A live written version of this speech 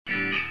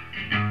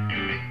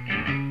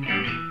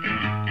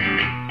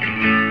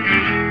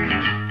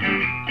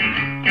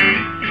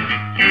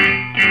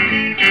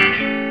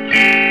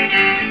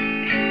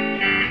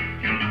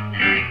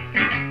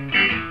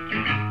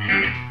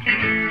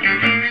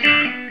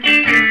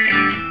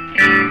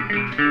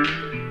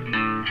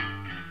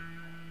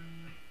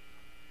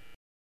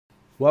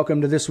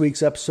Welcome to this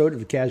week's episode of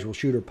the Casual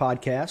Shooter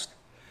Podcast.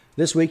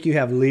 This week you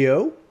have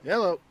Leo.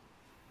 Hello.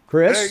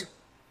 Chris. Hey.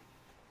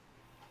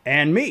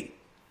 And me.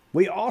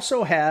 We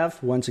also have,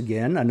 once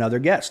again, another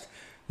guest.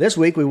 This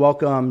week we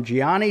welcome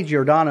Gianni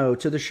Giordano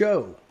to the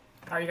show.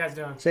 How are you guys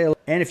doing? Say hello.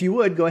 And if you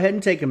would, go ahead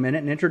and take a minute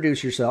and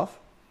introduce yourself.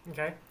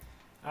 Okay.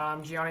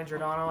 I'm Gianni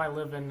Giordano. I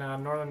live in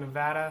northern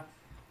Nevada.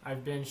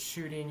 I've been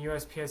shooting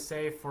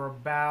USPSA for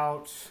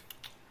about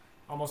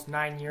almost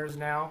 9 years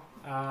now.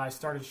 I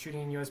started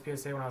shooting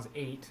USPSA when I was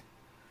 8.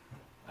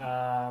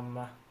 And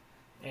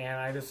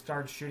I just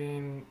started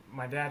shooting.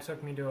 My dad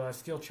took me to a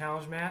steel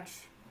challenge match.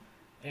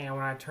 And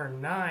when I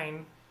turned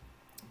 9,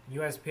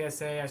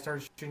 USPSA, I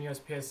started shooting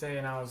USPSA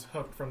and I was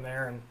hooked from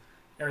there, and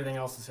everything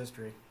else is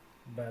history.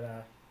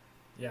 But,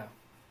 yeah.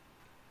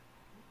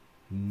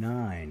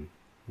 9.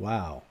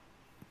 Wow.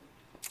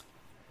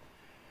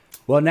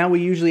 Well, now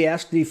we usually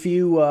ask the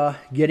few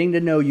getting to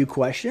know you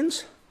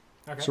questions.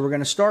 Okay. So we're going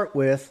to start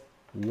with,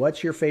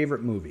 what's your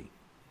favorite movie?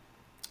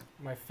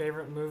 My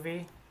favorite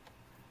movie?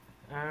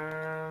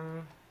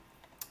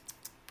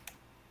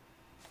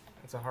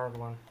 It's a hard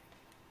one.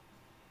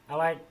 I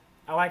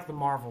like the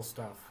Marvel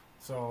stuff,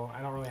 so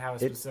I don't really have a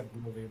specific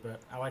movie,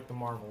 but I like the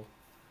Marvel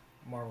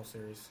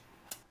series.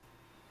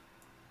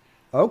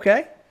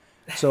 Okay.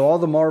 So all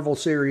the Marvel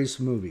series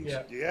movies.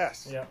 Yeah.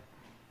 Yes. Yeah.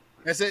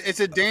 It's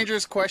a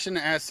dangerous question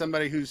to ask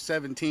somebody who's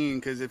 17,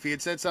 because if he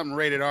had said something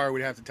rated R,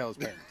 we'd have to tell his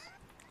parents.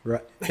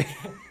 Right.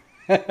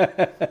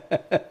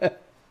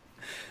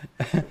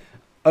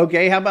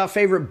 Okay, how about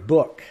favorite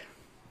book?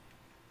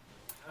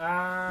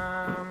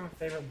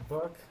 Favorite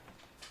book?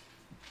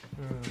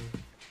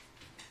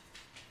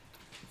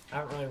 I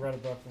haven't really read a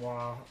book in a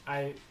while.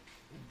 I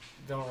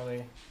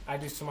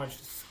do so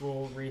much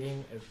school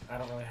reading, I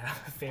don't really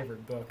have a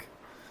favorite book.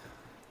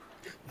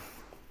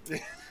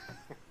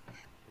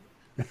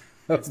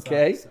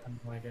 Okay. I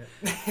don't like it.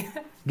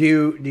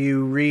 Do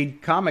you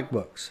read comic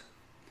books?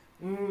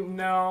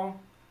 No.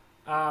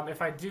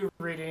 If I do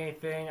read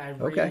anything, I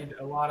read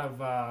a lot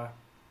of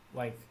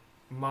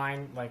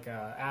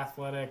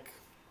athletic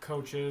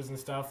coaches and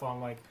stuff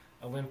on like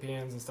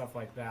Olympians and stuff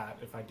like that.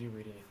 If I do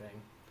read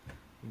anything,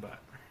 but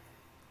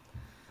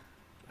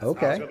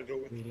okay.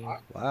 reading.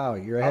 Wow,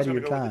 you're ahead of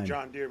your With time. the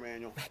John Deere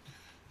manual.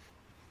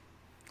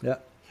 Yeah.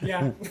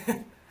 Yeah.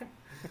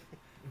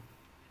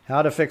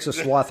 How to fix a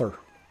swather.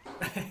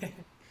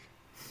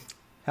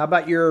 How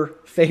about your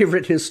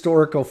favorite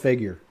historical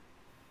figure?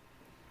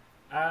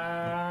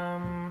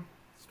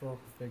 Historical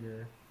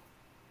figure.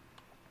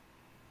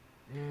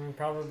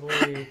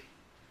 Probably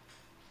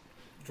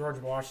George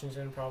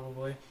Washington.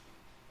 Probably.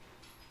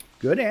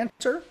 Good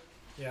answer.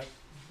 Yep.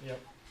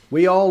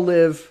 We all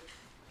live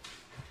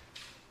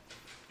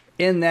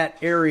in that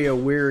area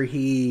where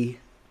he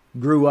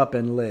grew up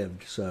and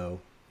lived, so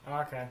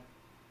Okay,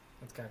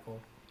 that's kind of cool.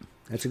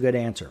 that's a good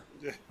answer.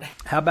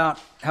 How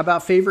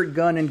about favorite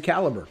gun and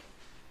caliber?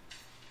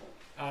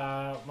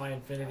 My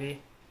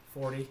Infinity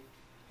 40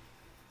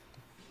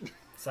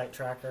 sight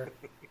tracker.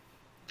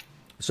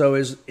 So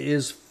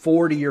is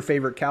 40 your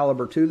favorite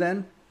caliber too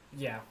then?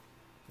 Yeah.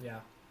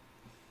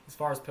 As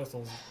far as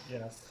pistols,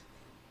 yes.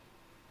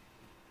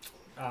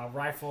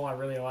 Rifle, I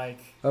really like.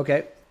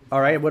 Okay.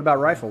 All right. What about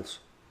rifles?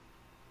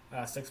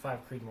 6.5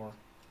 Creedmoor.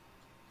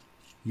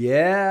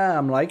 Yeah,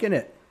 I'm liking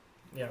it.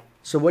 Yeah.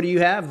 So what do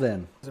you have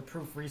then? It's a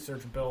proof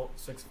research built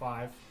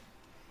 6.5.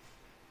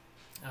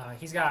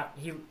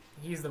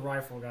 He's the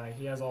rifle guy.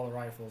 He has all the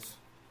rifles.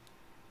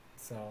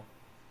 So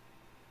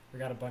we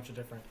got a bunch of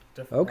different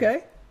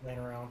Okay. laying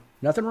around.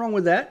 Nothing wrong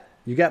with that.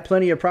 You got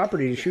plenty of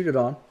property to shoot it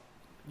on.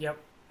 Yep.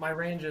 My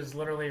range is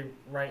literally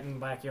right in the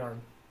backyard.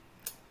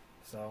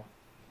 So.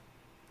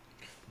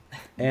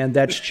 And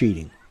that's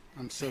cheating.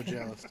 I'm so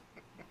jealous.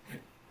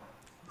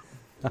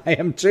 I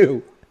am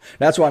too.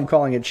 That's why I'm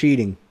calling it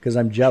cheating, because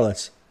I'm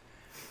jealous.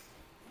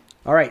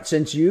 All right,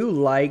 since you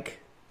like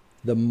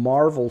the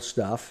Marvel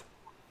stuff,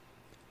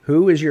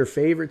 who is your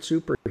favorite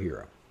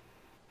superhero?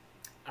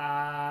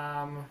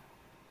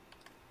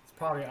 It's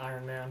probably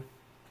Iron Man.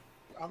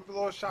 I'm a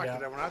little shocked Yeah. at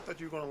that one. I thought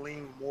you were going to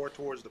lean more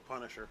towards the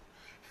Punisher.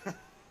 The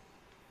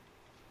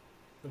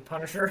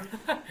Punisher.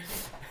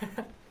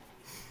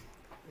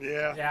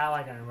 Yeah. Yeah, I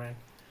like Iron Man.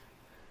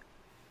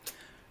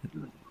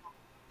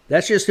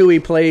 That's just who he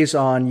plays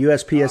on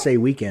USPSA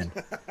weekend,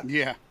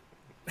 Yeah.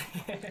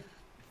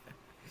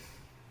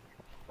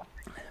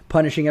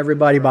 punishing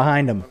everybody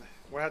behind him.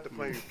 We'll have to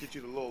get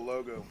you the little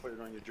logo and put it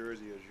on your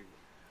jersey as you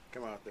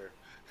come out there.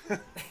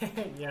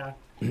 Yeah.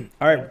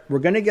 All right, we're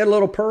going to get a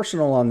little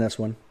personal on this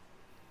one.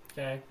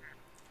 Okay.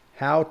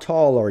 How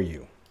tall are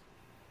you?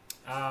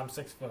 I'm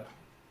 6 foot.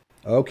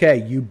 Okay,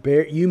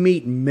 you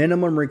meet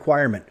minimum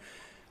requirement.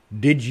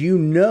 Did you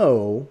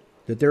know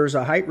that there is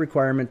a height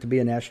requirement to be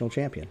a national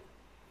champion?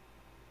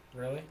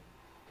 Really?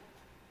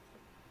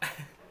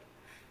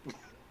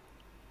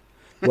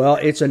 Well,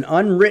 it's an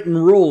unwritten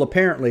rule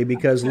apparently,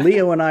 because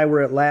Leo and I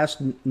were at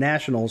last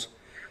nationals,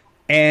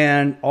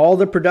 and all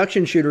the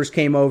production shooters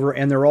came over,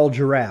 and they're all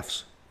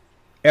giraffes,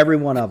 every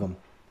one of them.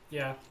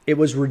 Yeah. It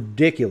was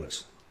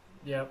ridiculous.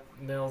 Yep.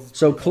 Mills.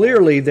 So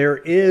clearly there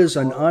is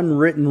an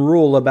unwritten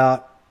rule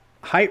about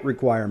height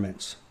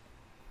requirements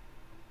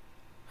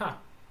Huh.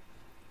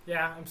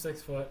 Yeah, I'm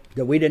 6 foot.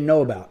 that we didn't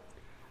know about.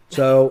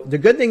 So the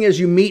good thing is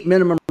you meet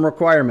minimum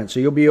requirements, so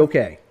you'll be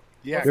okay.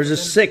 Yeah, There's a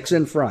 6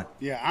 in front.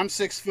 yeah. I'm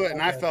 6 foot,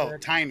 and I felt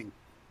tiny.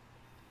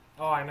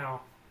 Oh, I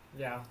know.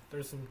 Yeah,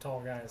 there's some tall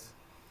guys.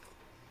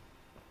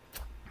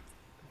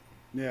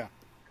 Yeah.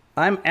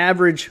 I'm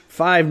average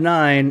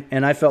 5'9",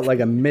 and I felt like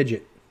a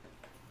midget.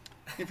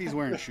 If he's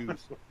wearing shoes.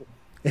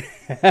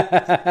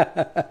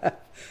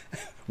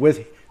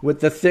 with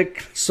the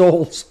thick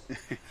soles.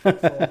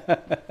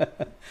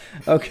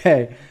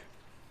 Okay.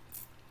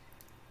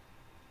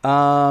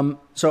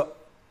 So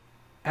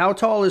how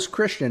tall is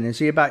Christian? Is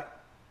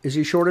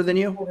he shorter than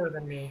you? Shorter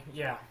than me,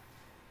 yeah.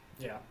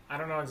 Yeah. I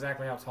don't know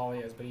exactly how tall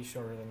he is, but he's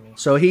shorter than me.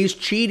 So he's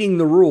cheating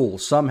the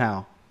rules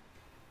somehow.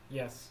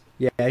 Yes.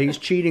 Yeah, he's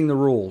cheating the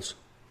rules.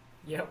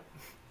 Yep.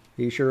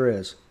 He sure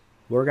is.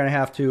 We're going to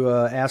have to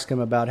ask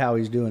him about how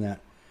he's doing that.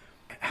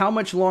 How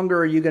much longer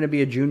are you going to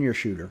be a junior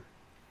shooter?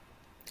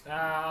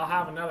 I'll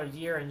have another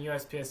year in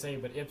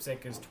USPSA, but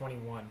IPSC is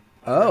 21.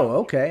 Oh,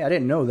 okay. I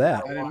didn't know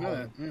that. I didn't know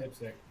that.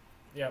 IPSC.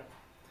 Yep.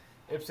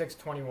 IPSC's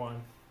 21.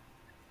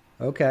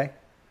 Okay.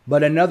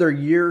 But another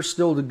year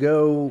still to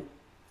go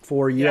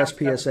for Yeah,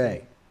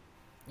 USPSA.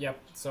 Yep.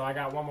 So I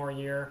got one more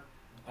year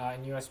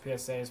in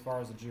USPSA as far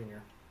as a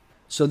junior.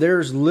 So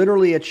there's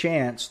literally a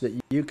chance that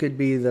you could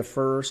be the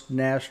first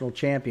national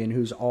champion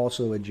who's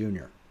also a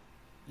junior.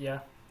 Yeah.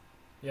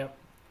 Yep.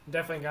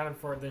 Definitely got him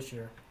for it this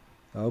year.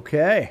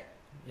 Okay.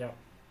 Yep.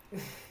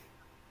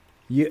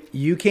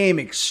 You came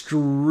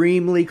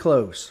extremely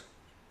close.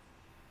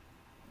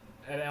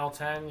 At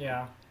L10,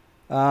 yeah.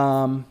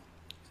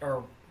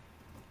 Or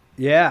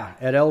Yeah,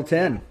 at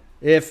L10.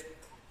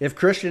 If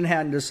Christian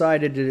hadn't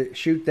decided to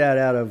shoot that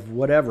out of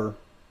whatever,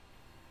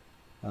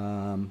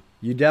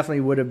 you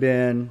definitely would have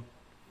been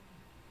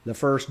the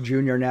first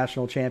junior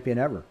national champion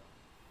ever.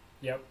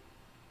 Yep.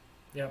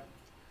 Yep.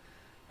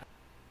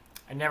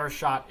 I never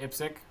shot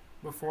IPSC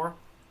before.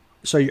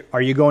 So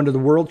are you going to the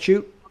world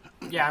shoot?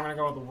 Yeah, I'm going to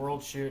go with the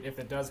world shoot if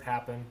it does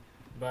happen,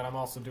 but I'm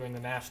also doing the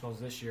nationals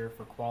this year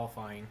for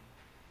qualifying.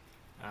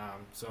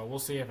 So we'll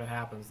see if it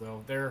happens,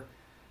 though.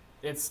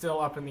 It's still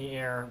up in the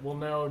air. We'll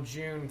know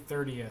June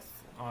 30th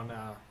on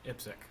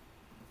IPSC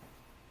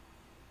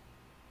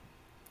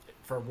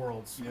for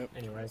Worlds. Yep.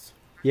 Anyways.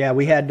 Yeah,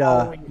 we had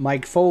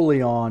Mike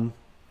Foley on,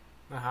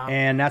 Uh-huh.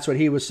 and that's what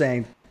he was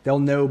saying. They'll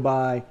know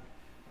by,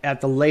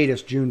 at the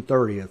latest, June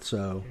 30th.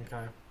 So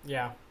Okay.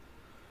 Yeah.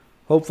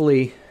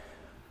 hopefully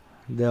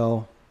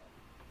all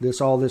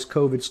this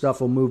COVID stuff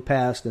will move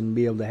past and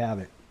be able to have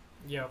it.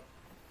 Yep.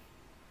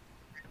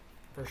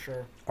 For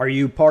sure. Are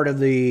you part of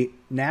the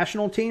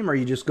national team, or are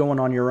you just going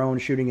on your own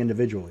shooting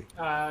individually?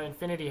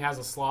 Infinity has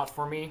a slot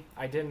for me.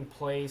 I didn't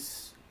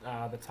place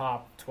the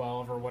top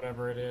 12 or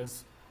whatever it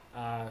is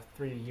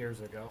 3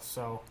 years ago.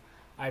 So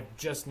I'm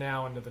just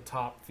now into the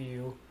top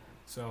few.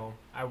 So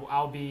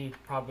I'll be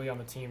probably on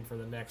the team for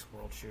the next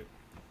world shoot.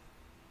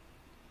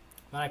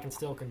 But I can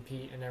still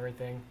compete and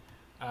everything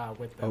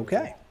with them.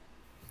 Okay.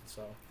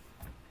 So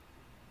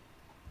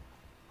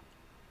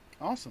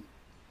Awesome.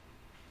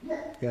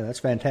 Yeah, that's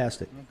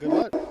fantastic. Well,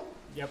 good luck.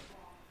 yep.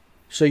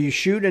 So you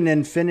shoot an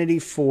Infinity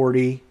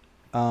 40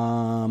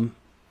 in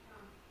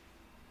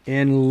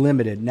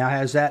limited.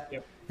 Now, is that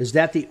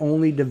the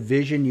only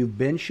division you've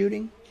been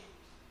shooting?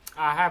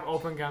 I have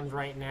open guns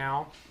right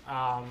now.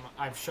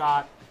 I've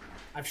shot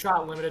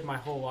limited my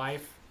whole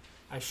life.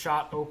 I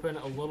shot open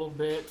a little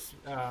bit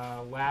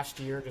last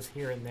year, just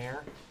here and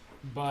there,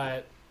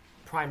 but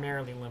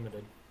primarily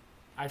limited.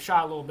 I've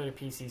shot a little bit of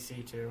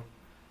PCC too.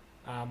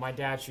 My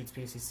dad shoots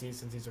PCC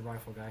since he's a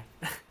rifle guy.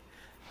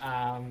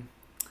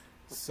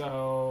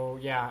 So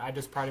yeah, I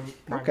just primarily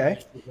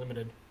shoot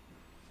limited.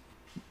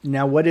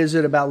 Now, what is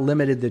it about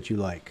limited that you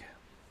like?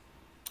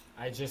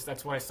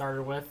 That's what I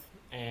started with,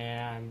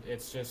 and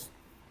it's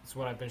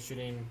what I've been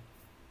shooting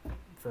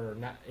for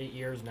 8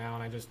 years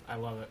now, and I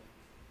love it.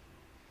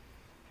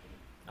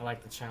 I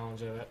like the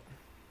challenge of it.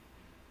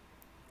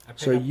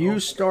 So you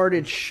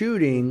started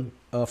shooting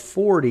a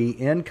 40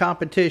 in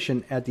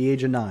competition at the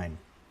age of 9.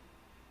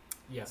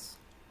 Yes.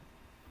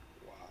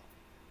 Wow.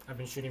 I've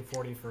been shooting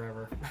 40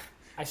 forever.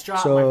 I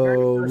shot So my very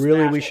first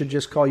really, match. we should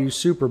just call you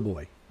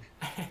Superboy.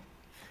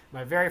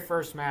 My very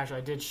first match,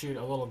 I did shoot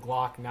a little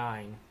Glock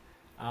 9,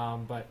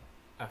 but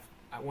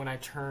when I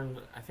turned,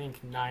 I think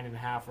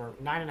 9.5 or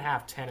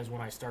 9.5, 10 is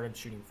when I started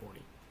shooting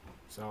 40.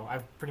 So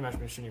I've pretty much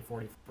been shooting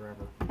 40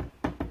 forever.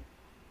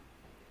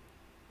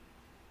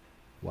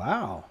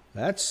 Wow,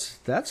 that's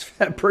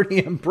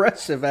pretty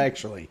impressive,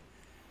 actually.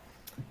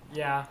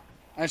 Yeah.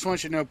 I just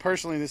want you to know,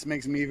 personally, this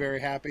makes me very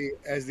happy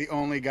as the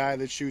only guy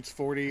that shoots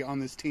 40 on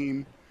this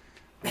team.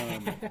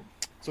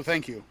 So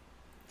thank you.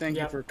 Thank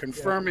you for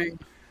confirming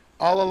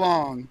all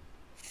along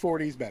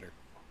 40's better.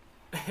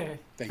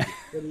 Thank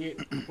you.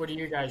 What do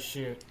you guys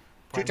shoot?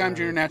 Two-time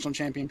junior national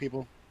champion,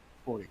 people.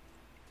 40.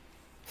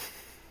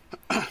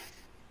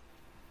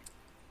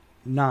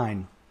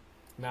 9.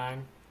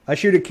 9? I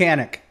shoot a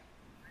Canic.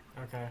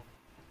 Okay.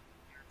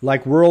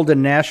 Like world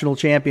and national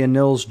champion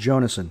Nils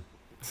Jonassen.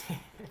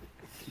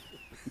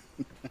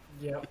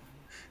 Yep.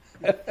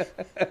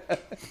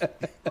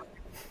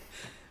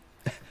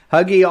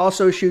 Huggy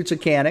also shoots a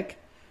Canic,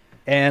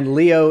 and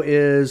Leo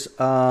is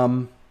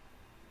a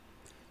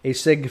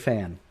SIG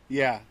fan.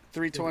 Yeah,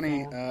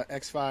 320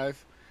 X5.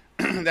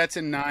 That's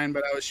in 9,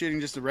 but I was shooting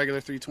just a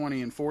regular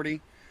 320 and 40,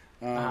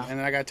 and then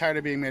I got tired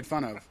of being made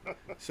fun of.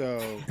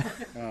 So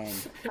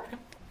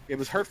it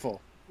was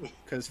hurtful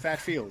because fat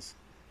feels.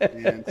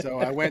 And so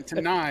I went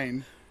to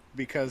 9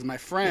 because my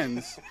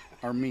friends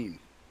are mean.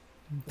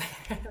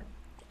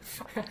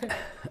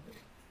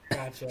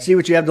 Gotcha. See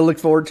what you have to look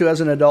forward to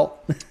as an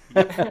adult?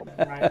 Right.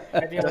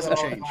 I deal with Doesn't it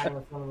all the change. time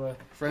with some of the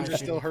Friends my are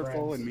still shooting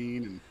hurtful friends. and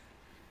mean.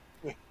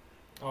 And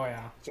Oh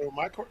yeah. So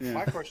my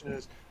question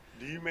is,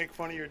 do you make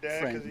fun of your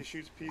dad because he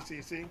shoots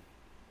PCC?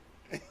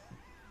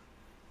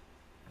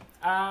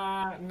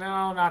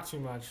 No, not too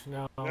much.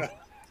 No.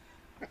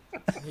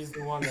 He's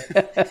the one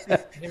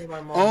that. Him and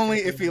my mom only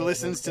take if he me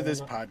listens to over, this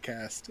so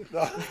podcast.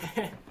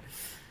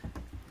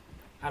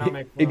 I don't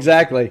make fun of him.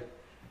 Exactly.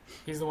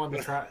 He's the one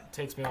that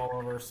takes me all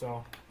over,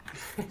 so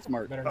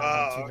Smart. better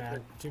not be too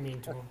mad, too mean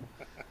to him.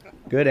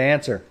 Good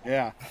answer.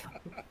 Yeah.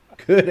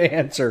 Good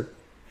answer.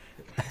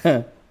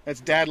 That's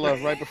dad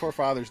love right before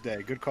Father's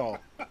Day. Good call.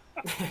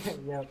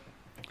 Yep.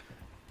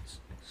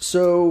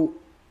 So,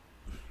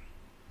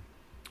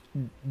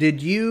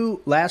 did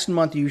you last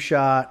month you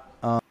shot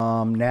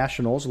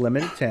Nationals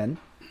Limited 10?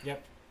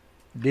 Yep.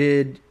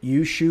 Did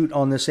you shoot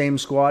on the same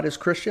squad as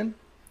Christian?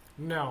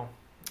 No.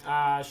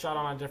 I shot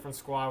on a different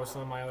squad with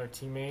some of my other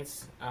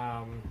teammates.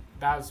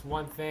 That was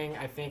one thing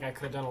I think I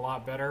could have done a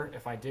lot better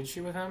if I did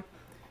shoot with him,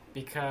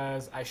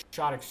 because I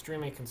shot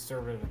extremely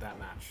conservative at that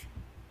match.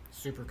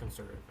 Super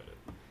conservative at it.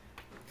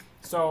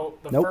 So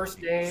the first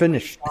day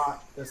Finish. we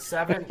shot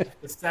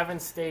the seven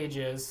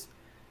stages,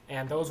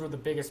 and those were the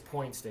biggest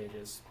point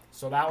stages.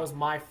 So that was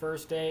my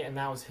first day, and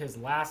that was his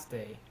last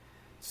day.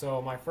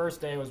 So my first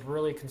day was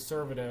really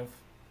conservative,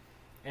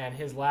 and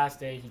his last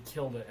day he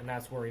killed it, and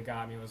that's where he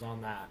got me, was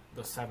on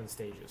the 7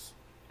 stages.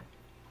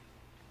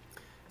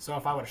 So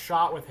if I would have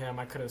shot with him,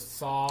 I could have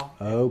saw.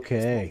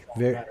 Okay.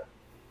 Better.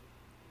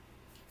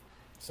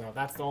 So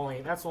that's the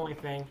only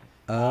thing.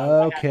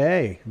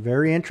 Okay.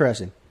 Very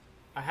interesting.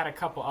 I had a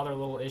couple other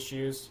little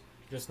issues,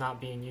 just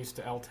not being used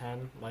to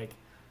L10. Like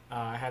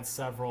I had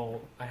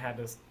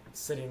this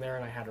sitting there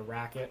and I had to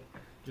rack it.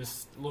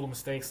 Just little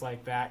mistakes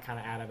like that kind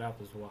of added up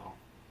as well.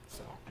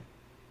 So.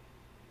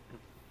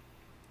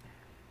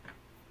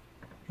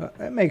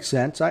 That makes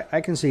sense.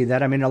 I can see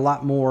that. I mean, a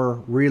lot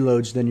more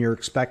reloads than you're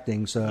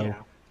expecting, so Yeah.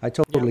 I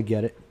totally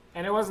get it.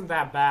 And it wasn't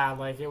that bad.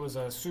 Like, it was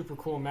a super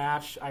cool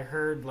match. I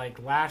heard,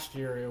 like, last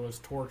year it was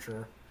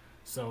torture.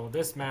 So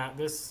this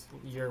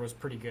year was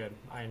pretty good.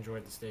 I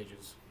enjoyed the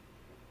stages.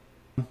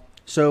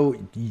 So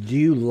do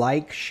you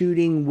like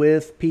shooting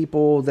with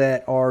people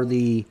that are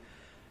the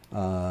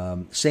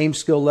same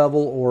skill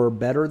level or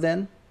better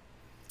than?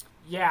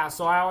 Yeah,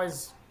 so I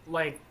always,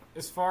 like,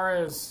 as far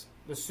as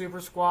the super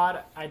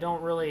squad, I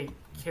don't really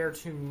care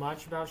too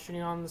much about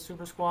shooting on the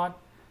super squad.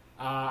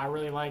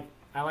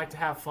 I like to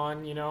have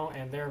fun,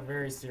 and they're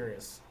very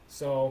serious.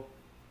 So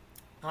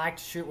I like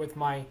to shoot with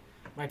my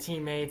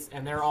teammates,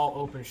 and they're all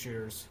open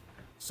shooters.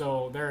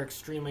 So they're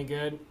extremely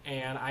good,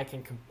 and I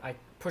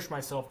push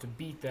myself to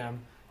beat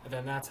them, and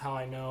then that's how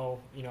I know,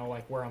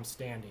 like where I'm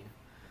standing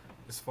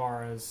as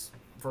far as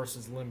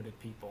versus limited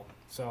people.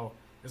 So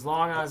as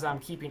long as I'm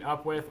keeping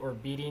up with or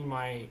beating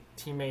my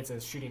teammates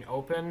as shooting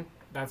open,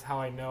 that's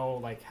how I know,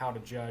 like, how to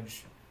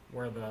judge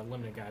where the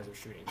limited guys are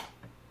shooting.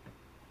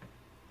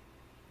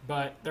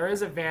 But there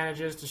is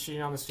advantages to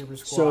shooting on the super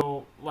squad.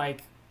 So,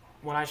 like,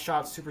 when I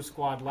shot super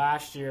squad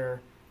last year,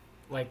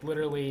 like,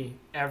 literally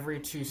every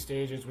 2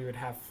 stages we would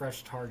have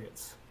fresh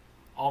targets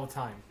all the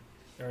time.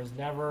 There was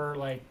never,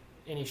 like,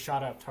 any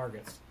shot up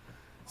targets.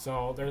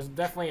 So there's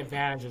definitely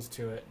advantages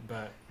to it,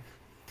 but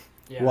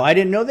yeah. Well, I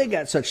didn't know they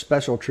got such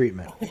special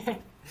treatment.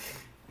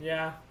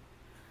 Yeah.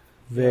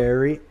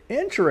 Very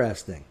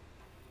interesting.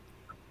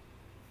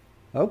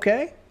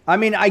 Okay. I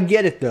mean, I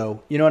get it,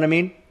 though. You know what I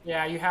mean?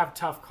 Yeah, you have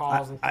tough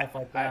calls and stuff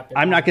like that.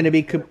 I'm not going to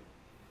be...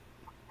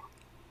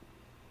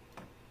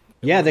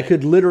 Yeah, they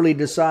could literally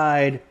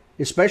decide,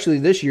 especially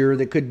this year,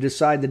 that could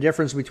decide the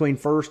difference between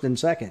first and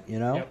second,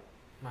 Yep.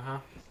 Uh-huh.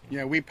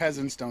 Yeah, we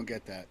peasants don't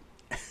get that.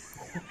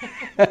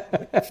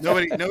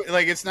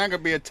 Like, it's not going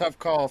to be a tough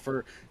call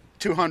for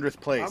 200th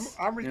place.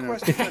 I'm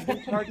requesting a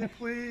new target,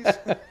 please.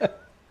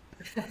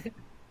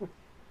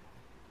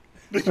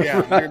 Yeah,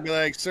 you're going to be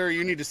like, sir,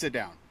 you need to sit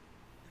down.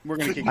 We're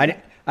going to kick you.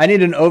 I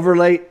need an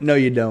overlay. No,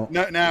 you don't.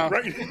 No,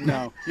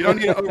 you don't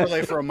need an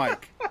overlay for a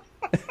mic.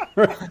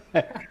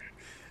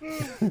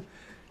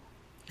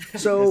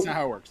 So That's not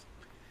how it works.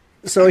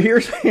 So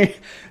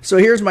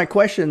here's my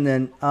question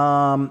then.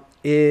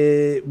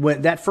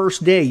 When that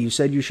first day you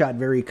said you shot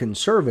very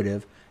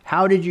conservative,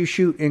 how did you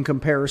shoot in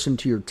comparison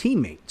to your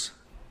teammates?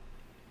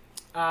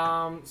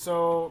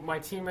 So my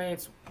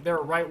teammates, they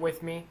were right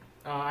with me.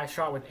 I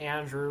shot with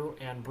Andrew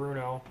and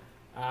Bruno.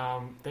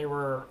 They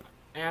were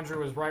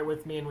Andrew was right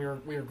with me, and we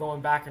were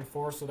going back and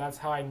forth. So that's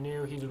how I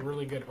knew he's a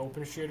really good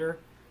open shooter.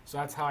 So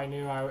that's how I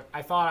knew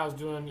I thought I was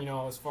doing,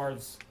 as far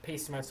as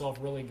pacing myself,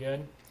 really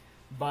good.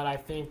 But I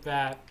think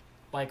that,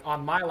 like,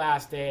 on my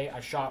last day, I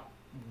shot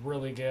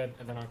really good,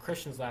 and then on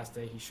Christian's last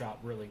day, he shot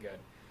really good.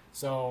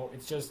 So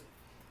it's just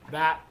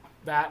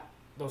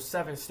those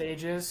 7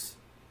 stages.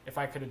 If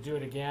I could do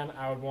it again,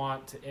 I would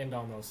want to end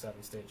on those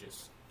 7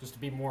 stages, just to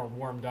be more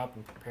warmed up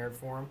and prepared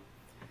for them.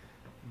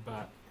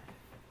 But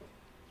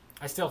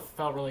I still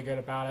felt really good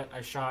about it.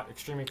 I shot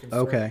extremely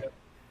conservative.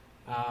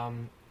 Okay.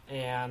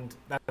 And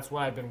that's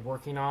what I've been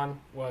working on.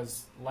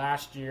 Was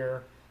last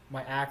year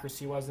my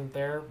accuracy wasn't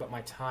there, but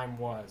my time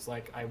was.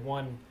 Like, I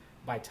won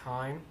by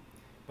time,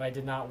 but I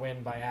did not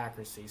win by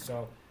accuracy.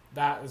 So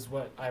that is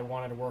what I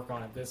wanted to work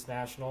on at this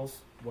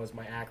Nationals, was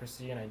my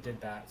accuracy, and I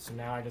did that. So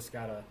now I just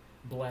got to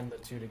blend the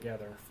two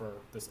together for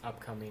this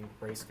upcoming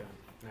race gun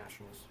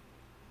Nationals.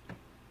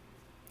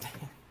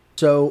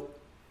 So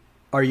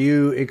are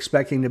you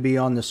expecting to be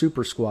on the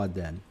Super Squad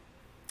then?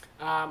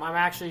 I'm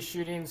actually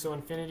shooting, so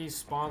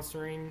Infinity's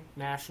sponsoring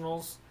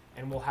Nationals,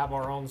 and we'll have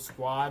our own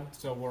squad,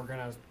 so we're going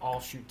to all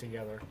shoot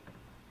together.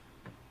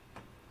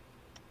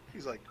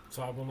 He's like,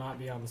 so I will not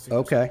be on the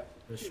Super Squad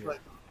this year. Like,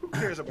 who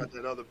cares about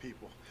that other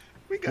people?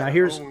 We got now our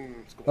here's own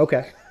squad.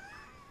 okay.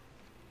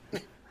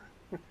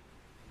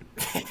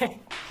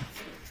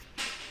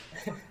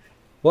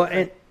 Well,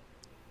 and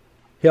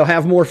he'll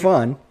have more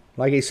fun.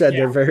 Like he said,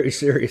 they're very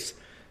serious.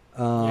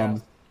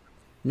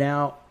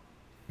 Now,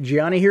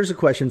 Gianni, here's a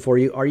question for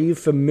you. Are you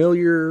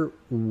familiar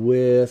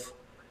with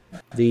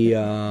the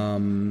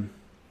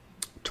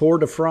Tour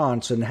de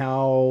France and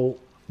how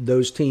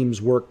those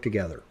teams work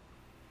together?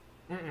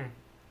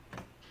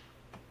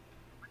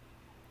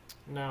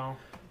 No.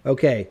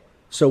 Okay.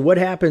 So what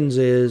happens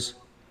is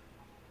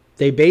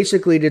they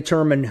basically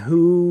determine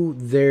who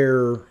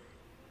their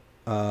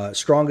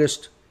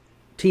strongest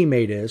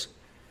teammate is,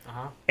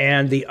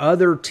 and the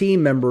other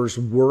team members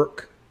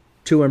work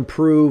to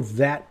improve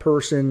that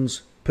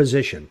person's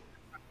position.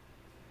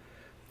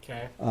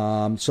 Okay.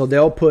 So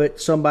they'll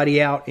put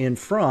somebody out in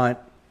front,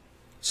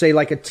 say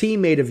like a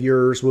teammate of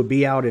yours would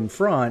be out in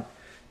front,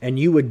 and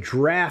you would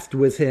draft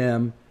with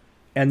him,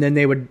 and then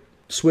they would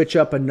switch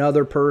up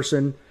another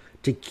person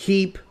to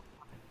keep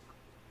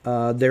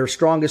their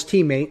strongest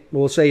teammate,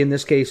 we'll say in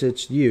this case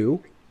it's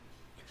you,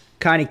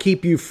 kind of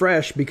keep you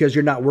fresh because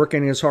you're not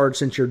working as hard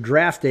since you're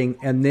drafting,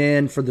 and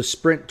then for the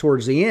sprint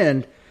towards the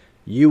end,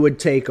 you would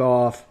take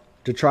off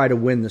to try to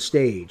win the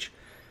stage.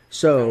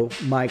 So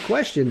my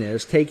question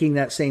is, taking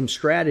that same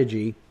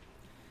strategy,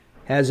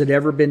 has it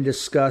ever been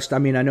discussed? I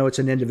mean, I know it's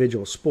an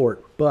individual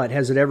sport, but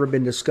has it ever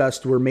been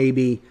discussed where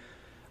maybe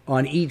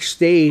on each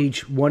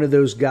stage, one of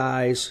those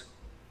guys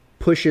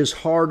pushes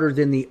harder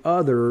than the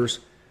others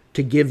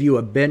to give you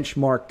a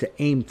benchmark to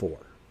aim for?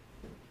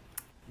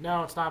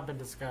 No, it's not been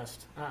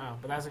discussed.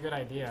 But that's a good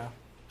idea.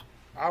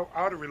 I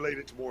would have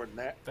related to more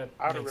That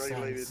I would have makes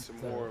related sense to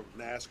to more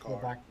go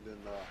NASCAR back. than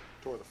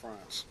Tour de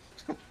France.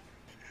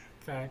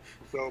 Okay.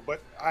 So, but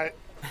I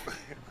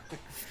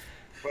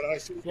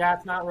see. Yeah,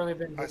 it's not really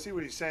been. I see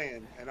what he's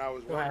saying, and I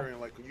was Go ahead. wondering,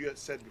 like you had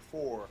said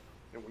before,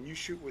 that when you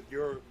shoot with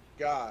your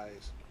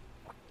guys,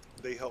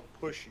 they help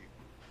push you.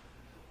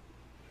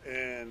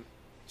 And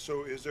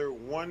so, is there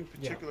one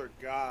particular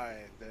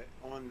guy that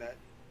on that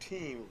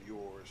team of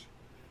yours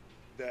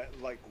that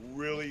like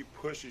really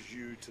pushes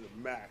you to the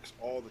max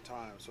all the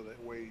time, so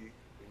that way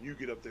when you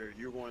get up there,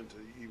 you're going to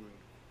even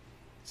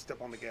step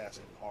on the gas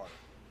even harder?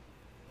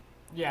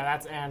 Yeah,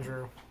 that's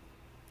Andrew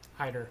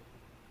Hyder.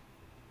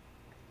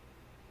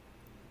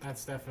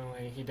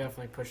 He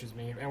definitely pushes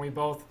me. And we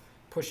both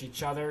push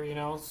each other,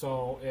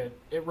 so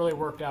it really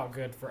worked out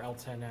good for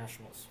L10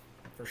 Nationals,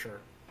 for sure.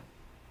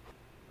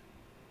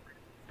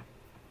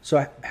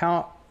 So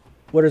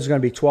what is it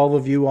going to be, 12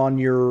 of you on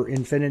your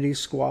Infinity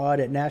squad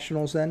at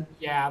Nationals then?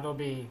 Yeah, there'll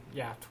be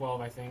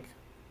 12, I think.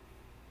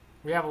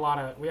 We have a lot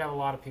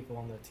of people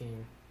on the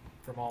team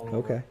from all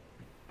over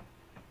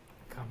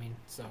coming,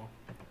 so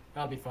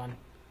that'll be fun.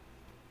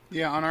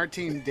 Yeah, on our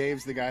team,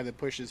 Dave's the guy that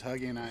pushes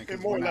Huggy and I. It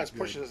more or less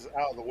pushes us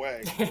out of the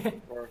way,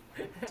 or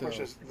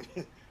pushes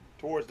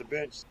towards the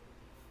bench.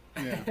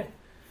 Yeah.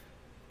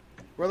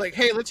 We're like,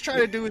 hey, let's try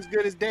to do as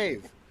good as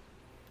Dave.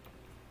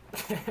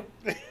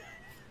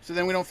 So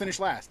then we don't finish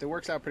last. It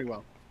works out pretty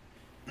well.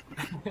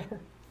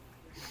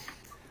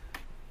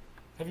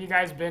 Have you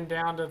guys been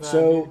down to the?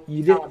 So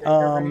you did.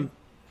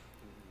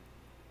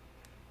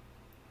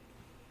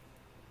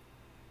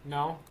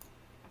 No.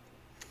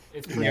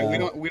 It's pretty.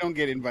 Yeah, we don't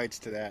get invites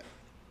to that.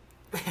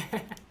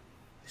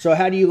 So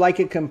how do you like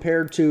it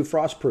compared to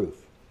Frostproof?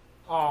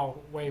 Oh,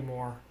 way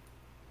more.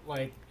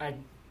 Like I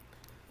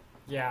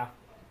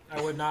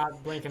would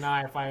not blink an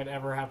eye if I would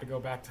ever have to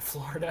go back to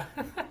Florida.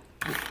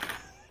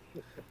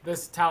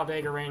 This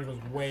Talladega range was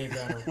way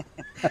better.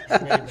 Way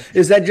better.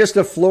 Is that just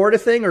a Florida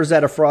thing, or is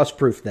that a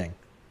Frostproof thing?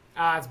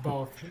 It's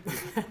both.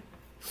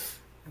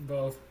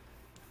 Both.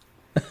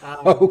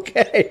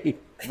 Okay.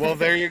 Well,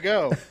 there you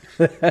go.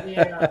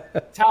 Yeah,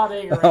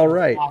 Talladega range. All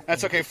right. Awesome.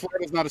 That's okay.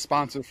 Florida's not a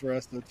sponsor for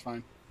us. That's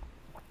fine.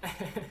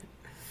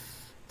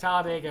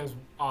 Talladega is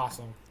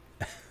awesome.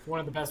 It's one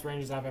of the best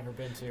ranges I've ever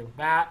been to.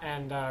 That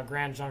and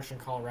Grand Junction,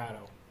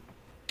 Colorado.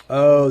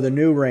 Oh, the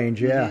new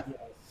range, yeah. Yes.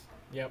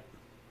 Yep.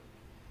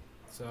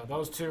 So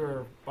those two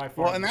are by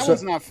far. Well, and that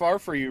one's not far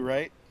for you,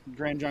 right?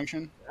 Grand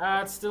Junction.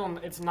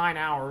 It's 9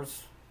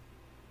 hours.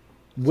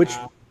 Which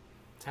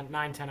 10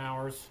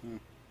 hours.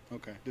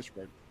 Okay,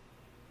 disregard.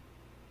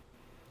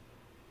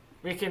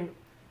 We can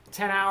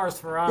 10 hours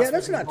for us. Yeah,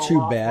 that's we can not go a too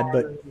lot bad,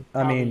 but farther than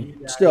I probably you mean,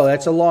 guys. still,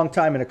 that's a long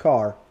time in a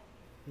car.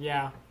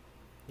 Yeah.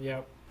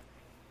 Yep.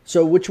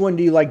 So which one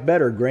do you like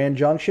better, Grand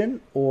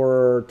Junction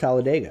or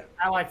Talladega?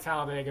 I like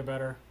Talladega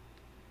better.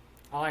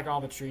 I like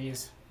all the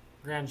trees.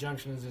 Grand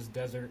Junction is just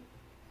desert.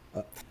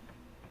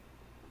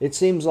 It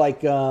seems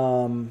like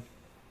Grand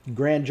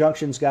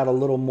Junction's got a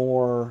little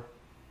more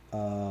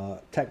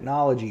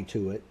technology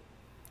to it.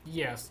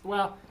 Yes.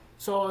 Well,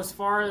 so as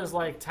far as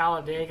like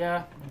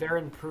Talladega, they're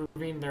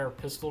improving their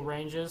pistol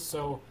ranges.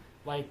 So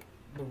like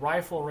the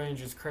rifle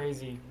range is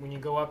crazy. When you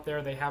go up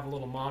there, they have a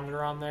little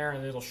monitor on there,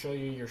 and it'll show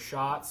you your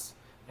shots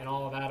and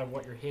all of that of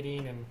what you're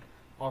hitting and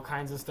all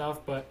kinds of stuff.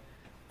 But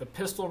the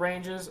pistol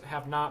ranges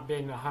have not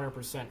been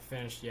 100%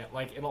 finished yet.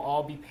 Like it'll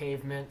all be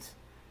pavement,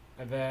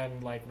 and then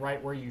like right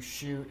where you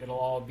shoot, it'll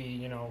all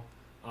be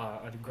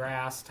a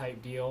grass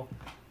type deal.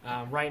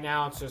 Right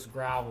now it's just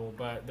gravel,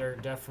 but they're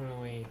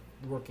definitely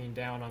working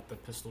down at the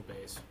pistol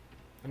base,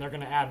 and they're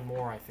going to add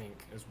more, I think,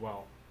 as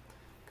well.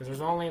 Because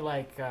there's only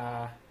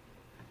I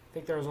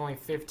think there was only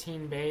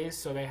 15 bays,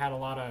 so they had a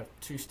lot of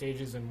 2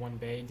 stages in 1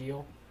 bay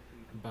deal,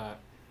 but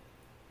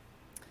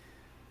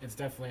it's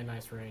definitely a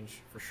nice range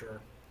for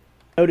sure.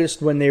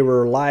 Noticed when they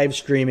were live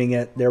streaming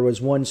it, there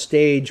was one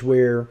stage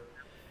where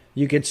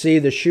you could see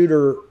the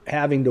shooter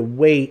having to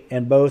wait,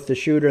 and both the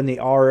shooter and the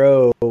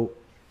RO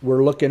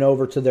were looking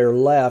over to their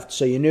left,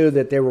 so you knew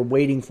that they were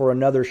waiting for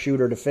another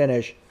shooter to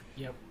finish.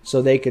 Yep.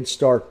 So they could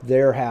start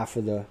their half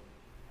of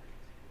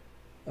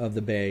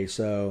the bay.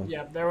 So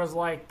yeah, there was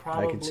like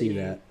probably I could see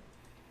that,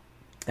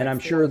 and I'm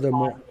sure the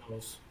more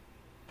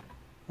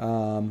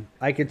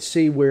I could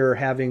see where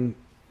having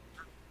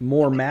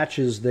more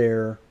matches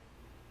there,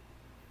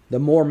 the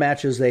more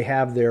matches they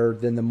have there,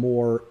 then the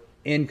more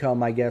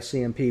income I guess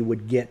CMP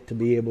would get to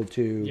be able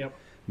to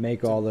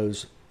make all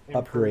those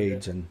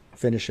upgrades and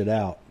finish it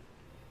out.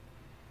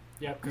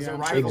 Yeah, because the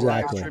Exactly.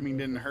 live streaming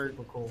didn't hurt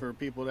for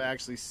people to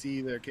actually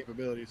see their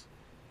capabilities.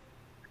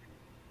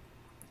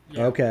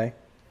 Yeah. Okay.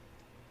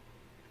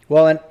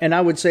 Well, and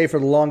I would say for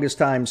the longest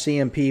time,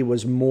 CMP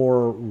was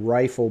more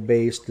rifle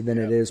based than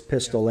it is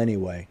pistol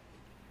anyway.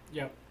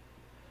 Yep.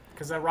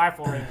 Because that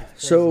rifle range is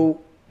crazy.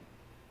 So,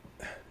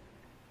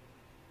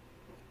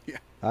 yeah,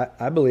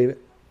 I believe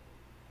it.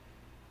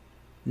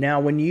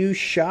 Now, when you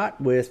shot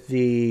with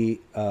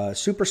the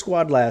Super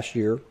Squad last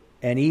year,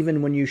 and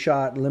even when you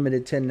shot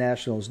Limited 10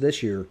 Nationals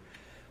this year,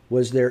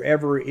 was there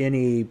ever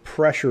any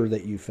pressure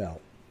that you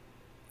felt?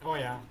 Oh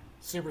yeah,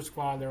 Super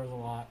Squad. There was a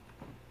lot.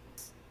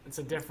 It's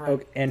a different.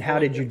 Okay. And how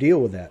did you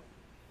deal with that?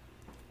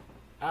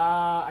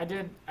 I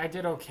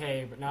did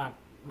okay, but not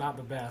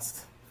the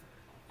best.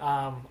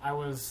 I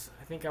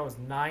think I was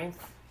 9th.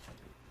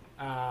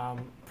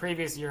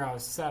 Previous year I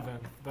was 7th,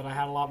 but I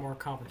had a lot more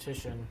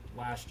competition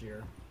last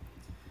year.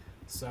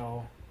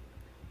 So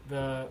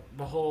the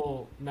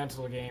whole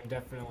mental game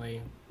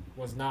definitely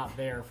was not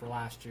there for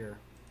last year.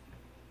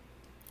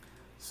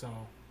 So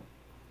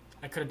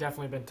I could have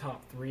definitely been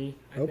top 3,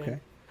 I think.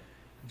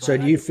 So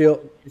do you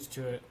feel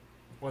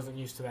wasn't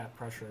used to that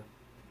pressure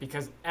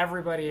because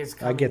everybody is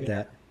coming I get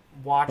that.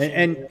 Watching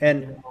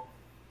and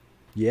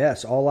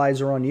yes, all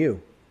eyes are on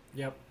you.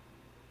 Yep.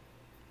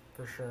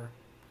 For sure.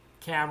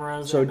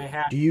 Cameras. So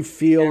do you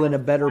feel in a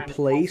better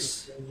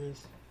place?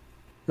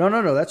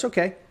 No, that's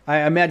okay.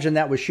 I imagine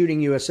that was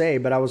Shooting USA,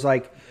 but I was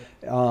like,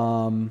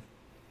 do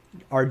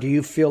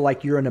you feel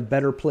like you're in a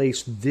better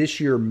place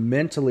this year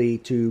mentally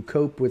to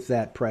cope with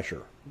that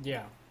pressure?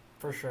 Yeah,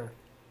 for sure.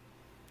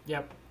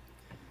 Yep.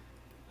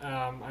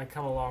 I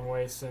come a long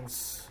way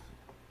since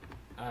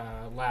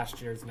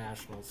last year's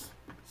Nationals,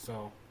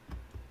 so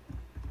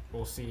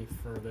we'll see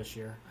for this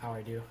year how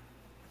I do.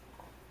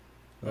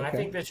 But I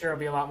think this year will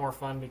be a lot more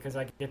fun because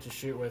I get to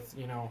shoot with,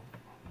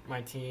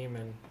 my team,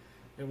 and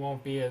it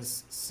won't be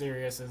as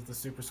serious as the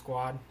Super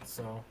Squad,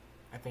 so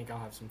I think I'll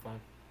have some fun.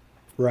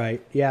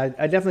 Right. Yeah,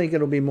 I definitely think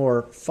it'll be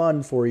more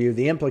fun for you.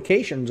 The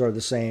implications are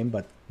the same,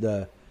 but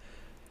the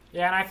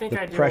and I think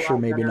I do pressure a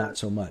lot maybe better not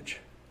so much.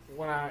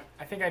 When I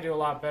think I do a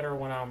lot better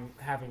when I'm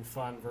having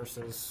fun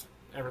versus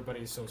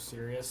everybody's so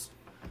serious.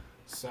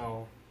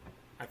 So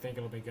I think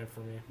it'll be good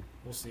for me.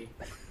 We'll see.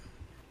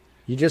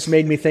 You just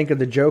made me think of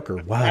the Joker.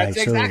 Why That's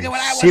so exactly what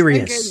I was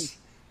serious?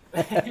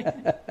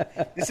 thinking.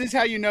 This is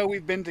how you know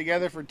we've been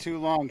together for too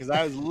long, because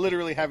I was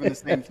literally having the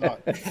same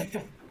thought.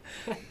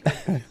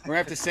 We're gonna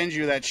have to send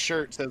you that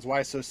shirt that says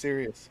 "Why so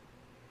serious?"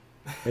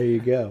 There you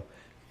go.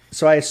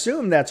 So I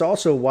assume that's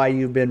also why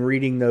you've been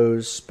reading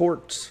those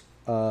sports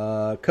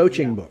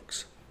coaching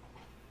books.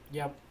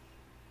 Yep.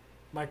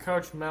 My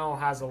coach Mel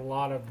has a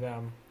lot of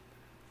them,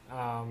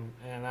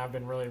 and I've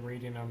been really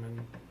reading them,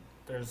 and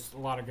there's a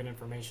lot of good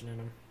information in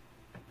them.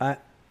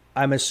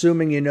 I'm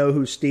assuming you know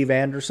who Steve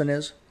Anderson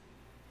is?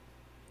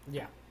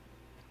 Yeah.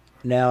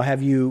 Now,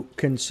 have you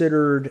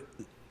considered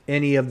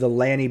any of the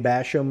Lanny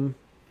Basham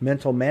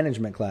mental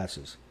management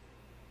classes?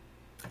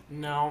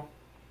 No,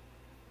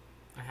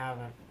 I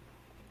haven't.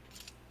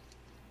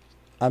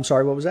 I'm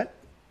sorry, what was that?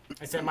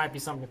 I said it might be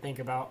something to think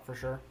about for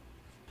sure.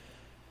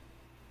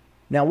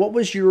 Now, what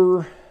was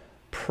your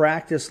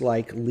practice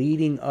like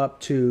leading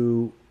up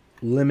to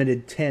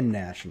Limited 10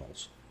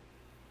 Nationals?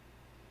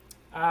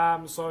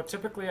 So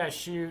typically I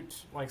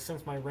shoot, like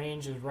since my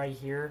range is right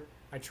here,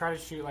 I try to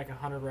shoot like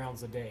 100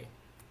 rounds a day.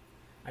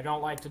 I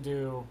don't like to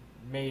do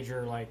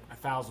major like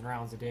 1,000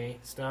 rounds a day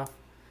stuff.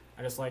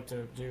 I just like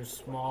to do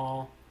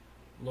small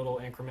little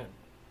increment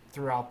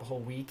throughout the whole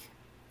week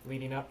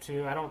leading up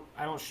to. I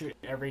don't shoot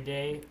every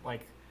day.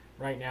 Like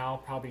right now, I'll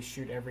probably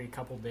shoot every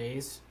couple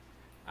days.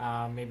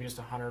 Maybe just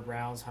 100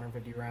 rounds,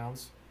 150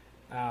 rounds.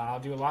 I'll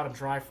do a lot of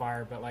dry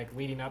fire, but like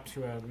leading up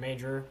to a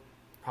major,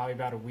 probably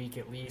about a week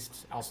at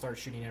least, I'll start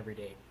shooting every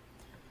day.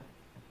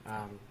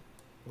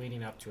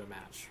 Leading up to a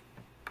match.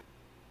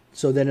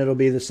 So then it'll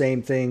be the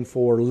same thing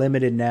for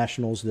Limited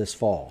Nationals this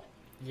fall.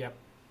 Yep.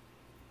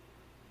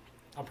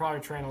 I'll probably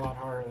train a lot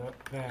harder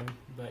then,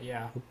 but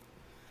yeah.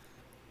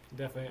 I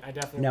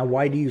definitely. Now,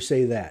 why do you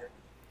say that?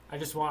 I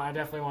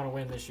definitely want to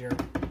win this year.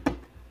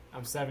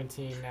 I'm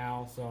 17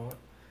 now, so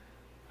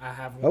I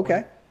have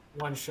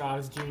one shot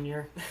as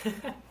junior.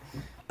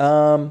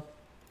 How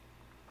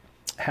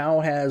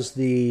has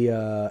the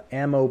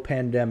ammo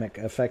pandemic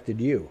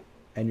affected you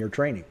and your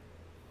training?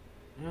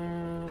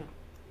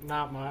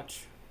 Not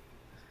much.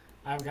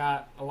 I've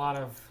got a lot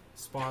of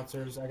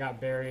sponsors. I got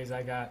berries.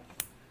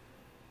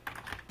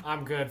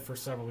 I'm good for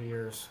several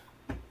years.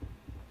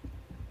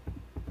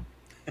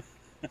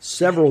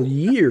 Several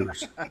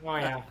years? Oh,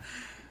 yeah.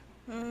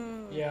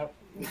 Yep.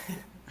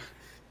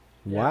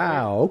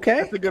 Wow,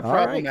 okay. That's a good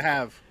problem to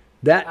have.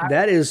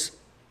 That is...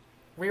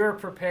 We were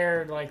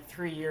prepared like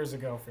 3 years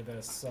ago for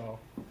this, so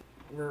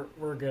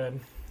we're good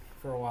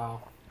for a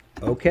while.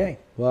 Okay,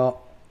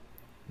 well,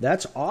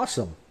 that's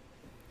awesome.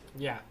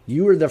 Yeah.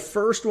 You were the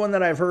first one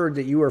that I've heard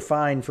that you were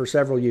fine for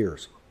several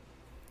years.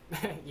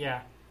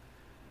 Yeah.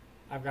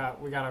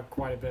 We got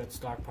quite a bit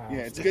stockpiled. Yeah,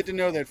 it's good to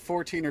know that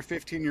 14 or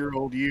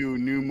 15-year-old you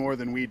knew more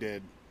than we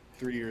did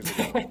 3 years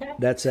ago.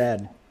 That's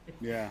sad.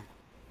 Yeah.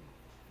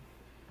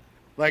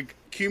 Like,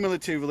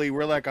 cumulatively,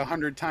 we're like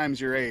 100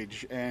 times your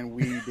age, and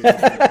we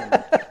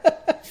did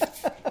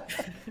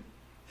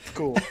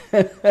cool.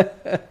 Well,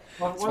 it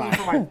wasn't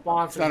for my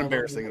sponsors. It's not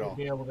embarrassing at all. To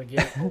be able to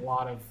get a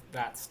lot of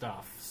that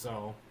stuff,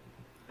 so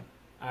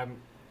I'm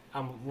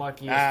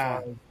lucky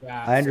as far as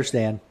that. I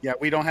understand. Yeah,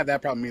 we don't have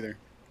that problem either.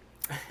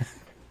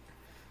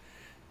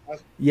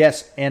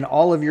 Yes, and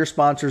all of your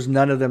sponsors,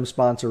 none of them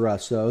sponsor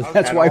us, so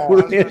that's why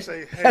we're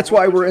in. That's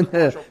why we're in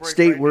the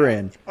state we're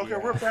in. Okay,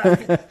 we're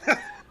back.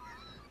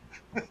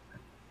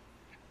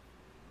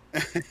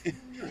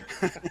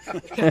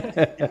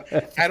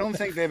 I don't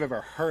think they've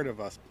ever heard of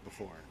us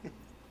before.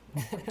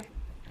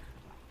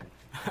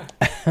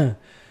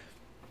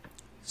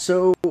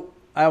 So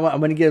I'm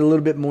going to get a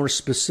little bit more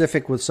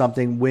specific with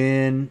something.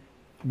 When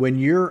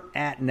you're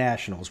at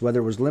nationals, whether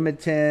it was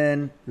Limit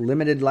 10,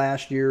 limited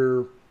last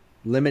year,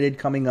 limited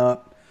coming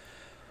up,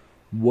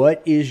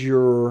 what is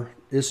your?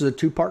 This is a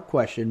two-part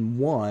question.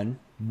 One,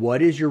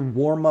 what is your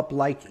warm-up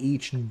like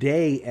each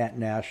day at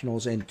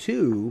nationals? And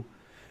two,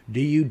 do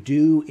you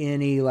do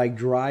any like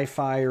dry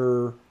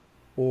fire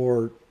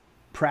or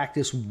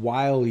practice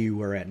while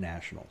you are at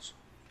nationals?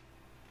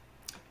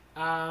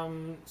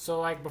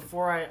 So like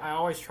before I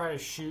always try to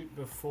shoot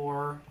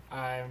before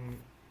I'm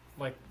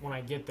like when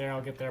I get there,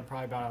 I'll get there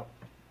probably about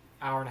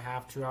an hour and a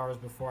half, 2 hours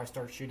before I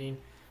start shooting.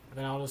 And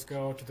then I'll just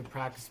go to the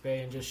practice bay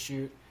and just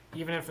shoot,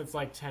 even if it's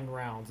like 10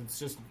 rounds. It's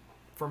just,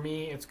 for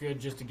me, it's good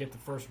just to get the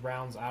first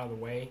rounds out of the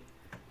way,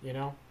 you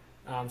know?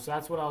 So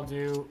that's what I'll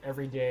do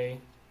every day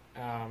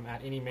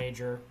at any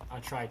major. I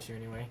try to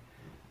anyway.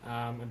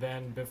 And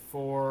then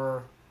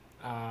before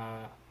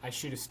I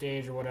shoot a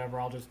stage or whatever,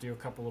 I'll just do a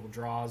couple little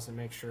draws and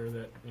make sure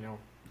that, you know,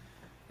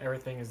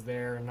 everything is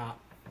there and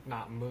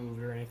not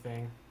moved or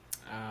anything.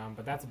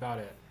 But that's about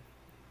it.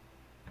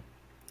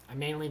 I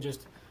mainly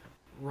just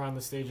run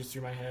the stages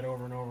through my head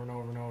over and over and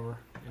over and over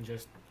and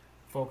just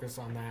focus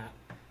on that.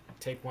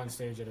 Take one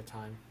stage at a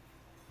time.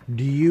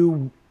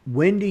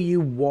 When do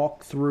you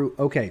walk through?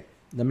 Okay,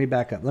 let me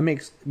back up.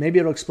 Maybe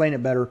it'll explain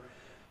it better.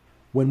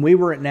 When we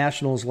were at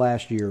nationals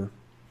last year,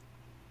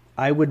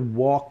 I would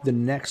walk the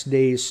next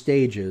day's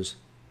stages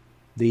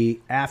the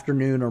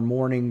afternoon or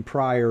morning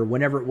prior,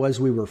 whenever it was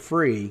we were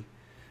free,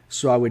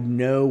 so I would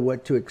know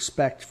what to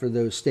expect for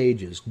those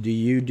stages. Do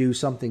you do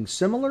something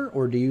similar,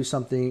 or do you do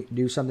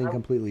something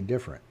completely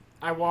different?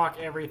 I walk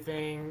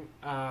everything.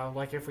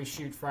 Like if we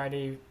shoot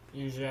Friday,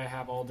 usually I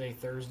have all day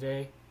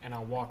Thursday, and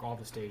I'll walk all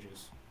the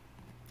stages.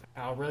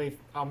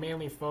 I'll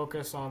mainly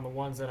focus on the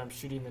ones that I'm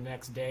shooting the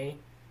next day,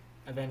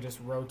 and then just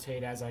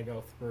rotate as I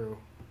go through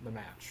the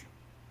match.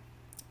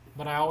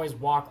 But I always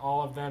walk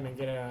all of them and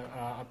get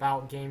a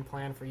about game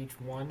plan for each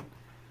one,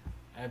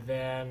 and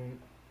then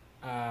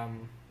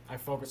I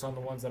focus on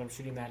the ones that I'm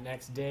shooting that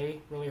next day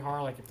really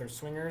hard. Like if they're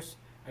swingers,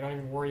 I don't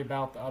even worry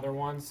about the other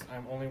ones.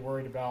 I'm only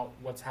worried about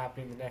what's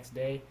happening the next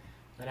day.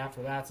 Then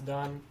after that's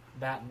done,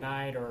 that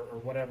night or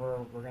whatever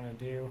we're going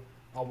to do,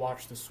 I'll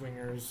watch the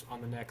swingers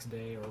on the next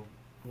day or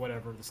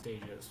whatever the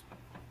stage is.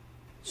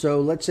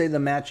 So let's say the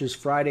match is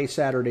Friday,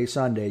 Saturday,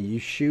 Sunday. You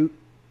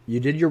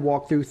did your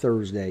walkthrough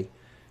Thursday.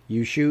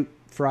 You shoot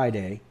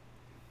Friday.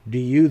 Do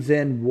you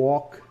then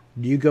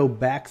do you go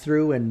back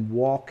through and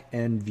walk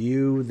and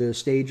view the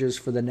stages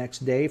for the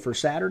next day for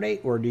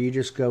Saturday? Or do you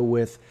just go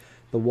with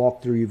the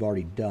walkthrough you've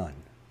already done?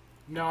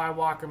 No, I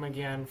walk them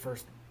again for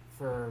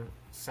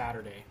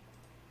Saturday.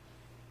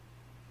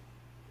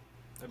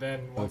 And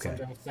then once I'm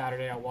done with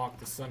Saturday, I'll walk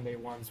the Sunday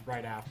ones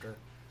right after.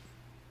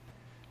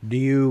 Do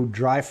you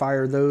dry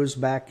fire those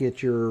back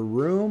at your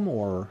room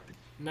or?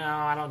 No,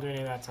 I don't do any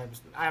of that type of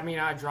stuff. I mean,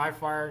 I dry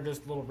fire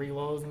just little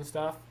reloads and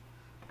stuff,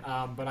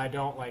 but I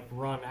don't like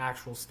run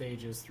actual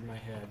stages through my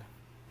head.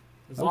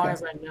 As long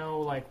as I know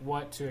like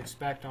what to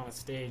expect on a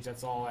stage,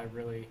 that's all I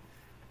really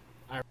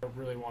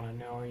want to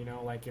know. You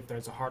know, like if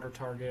there's a harder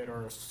target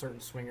or a certain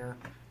swinger,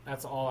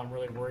 that's all I'm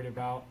really worried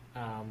about.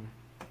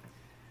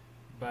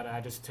 But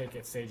I just take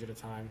it stage at a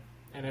time.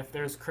 And if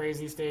there's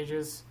crazy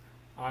stages,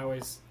 I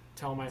always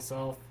tell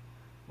myself,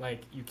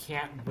 like, you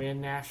can't win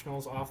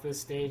nationals off this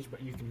stage,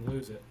 but you can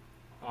lose it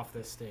off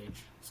this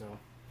stage. So,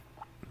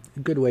 a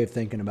good way of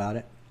thinking about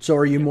it. So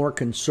are you more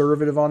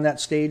conservative on that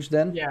stage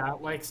then? Yeah,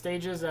 like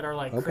stages that are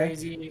like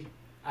crazy,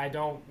 I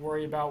don't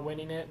worry about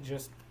winning it,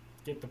 just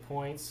get the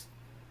points.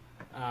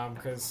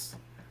 Because,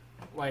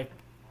 like,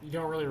 you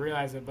don't really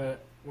realize it,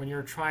 but when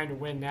you're trying to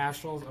win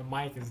nationals, a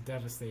mic is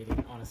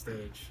devastating on a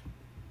stage.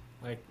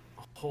 Like,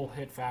 a whole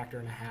hit factor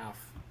and a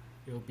half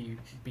you'll be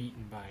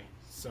beaten by.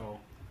 So,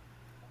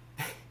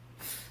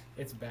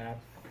 it's bad.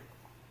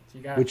 So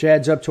you which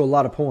adds up to a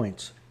lot of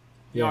points.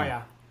 Yeah. Oh,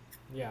 yeah.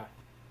 Yeah.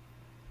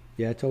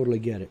 Yeah, I totally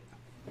get it.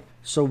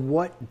 So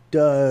what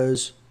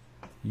does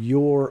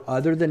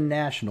other than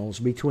nationals,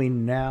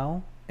 between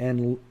now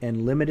and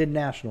limited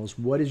nationals,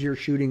 what does your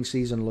shooting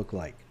season look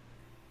like?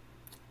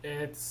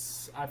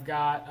 I've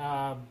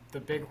got the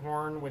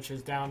Bighorn, which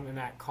is down in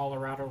that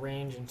Colorado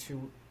range in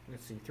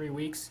 3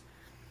 weeks.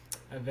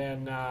 And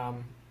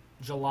then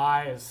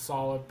July is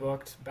solid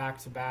booked back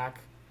to back.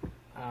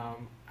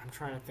 I'm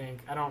trying to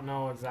think. I don't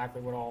know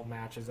exactly what all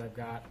matches I've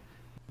got.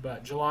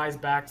 But July's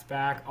back to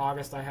back.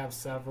 August I have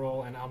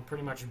several, and I'm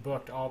pretty much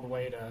booked all the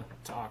way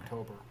to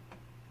October.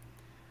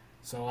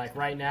 So like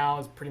right now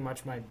is pretty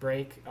much my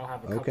break. I'll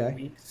have a couple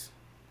weeks,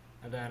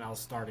 and then I'll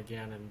start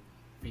again and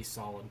be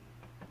solid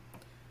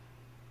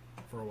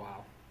for a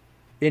while.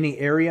 Any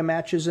area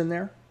matches in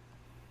there?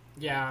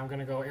 Yeah, I'm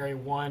gonna go area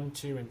 1,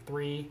 2, and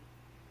 3.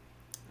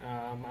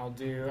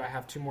 I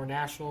have 2 more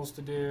nationals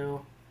to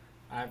do.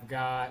 I've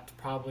got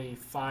probably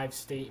 5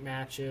 state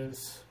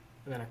matches,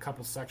 and then a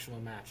couple sectional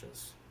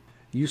matches.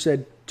 You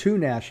said 2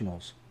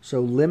 nationals.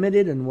 So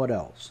limited and what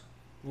else?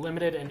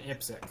 Limited and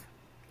IPSC.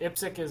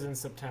 IPSC is in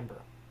September.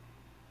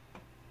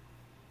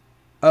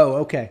 Oh,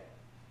 okay.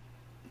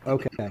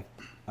 Okay,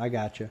 I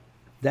gotcha.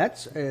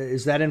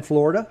 Is that in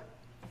Florida?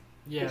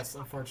 Yes,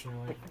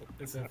 unfortunately,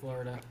 it's in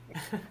Florida.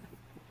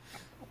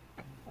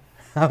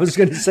 I was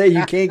going to say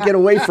you can't get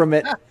away from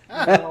it.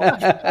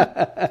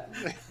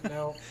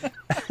 No.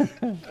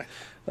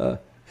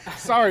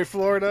 Sorry,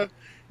 Florida.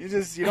 You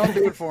don't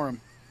do it for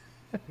them.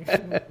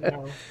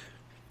 No.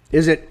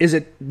 Is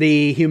it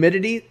the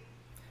humidity?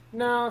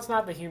 No, it's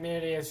not the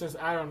humidity. It's just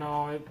I don't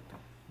know.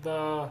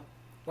 The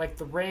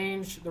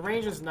range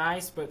is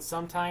nice, but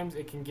sometimes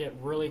it can get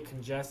really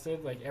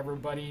congested. Like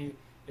everybody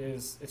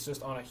it's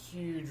just on a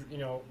huge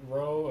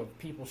row of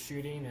people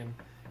shooting, and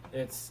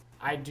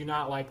I do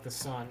not like the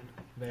sun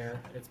there.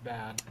 It's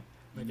bad.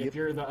 Like if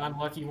you're the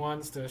unlucky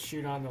ones to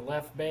shoot on the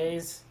left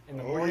bays in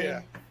the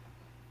morning,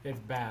 it's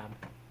bad.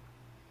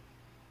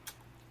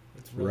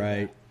 It's really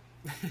right.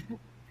 bad.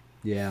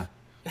 Yeah.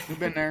 We've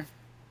been there.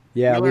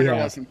 Yeah, we have.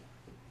 Lesson.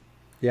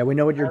 Yeah, we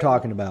know what you're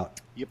talking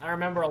about. Yep. I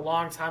remember a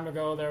long time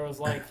ago there was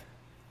like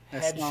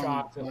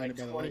headshots at like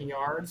 20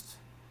 yards,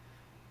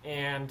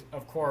 and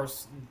of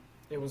course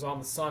it was on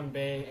the sun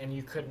bay and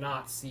you could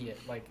not see it.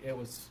 Like it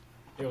was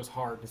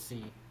hard to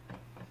see.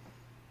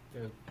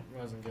 It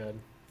wasn't good,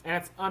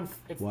 and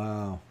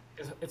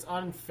it's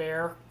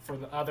unfair for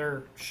the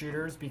other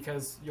shooters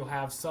because you'll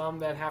have some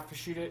that have to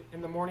shoot it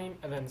in the morning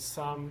and then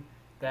some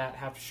that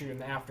have to shoot in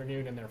the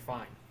afternoon and they're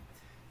fine.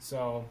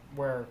 So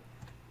where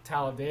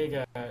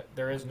Talladega,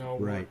 there is no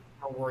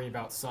worry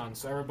about sun,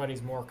 so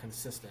everybody's more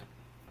consistent.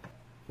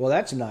 Well,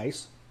 that's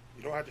nice.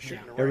 You don't have to shoot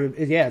in the rain.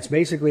 It's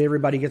basically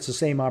everybody gets the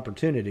same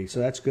opportunity, so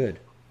that's good.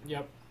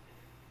 Yep.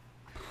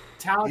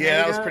 Talladega, yeah,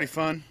 that was pretty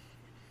fun.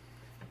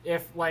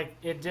 If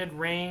it did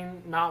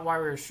rain, not while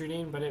we were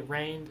shooting, but it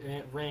rained, and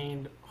it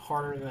rained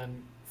harder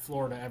than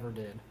Florida ever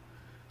did.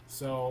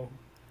 So,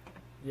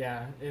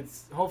 yeah,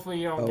 hopefully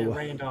you don't get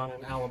rained on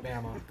in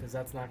Alabama because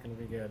that's not going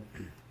to be good.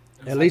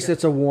 At least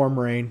it's a warm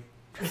rain.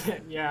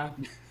 Yeah.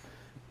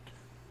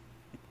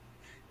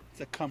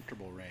 It's a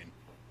comfortable rain.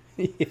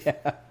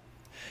 Yeah.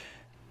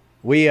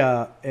 We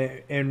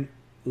and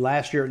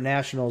last year at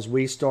Nationals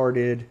we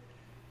started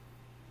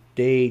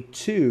day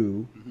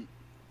 2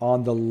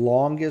 on the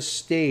longest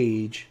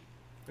stage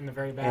In the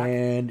very back.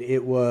 and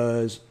it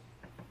was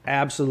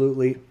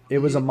it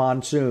was a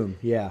monsoon.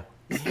 Yeah.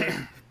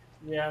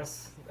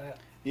 Yes.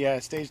 Yeah,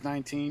 stage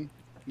 19.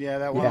 Yeah,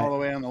 that went all the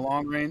way on the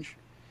long range,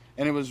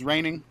 and it was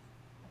raining.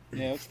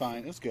 Yeah, it's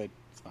fine. It's good.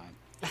 It's fine.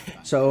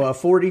 So a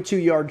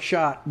 42-yard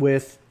shot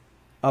with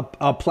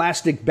a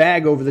plastic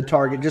bag over the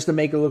target just to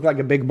make it look like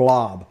a big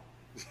blob.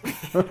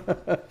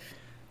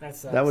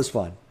 That was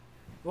fun.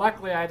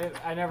 Luckily,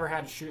 I never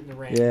had to shoot in the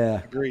rain.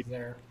 Yeah. Agreed.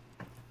 There.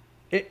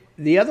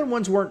 The other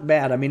ones weren't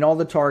bad. I mean, all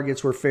the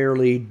targets were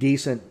fairly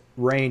decent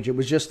range. It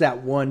was just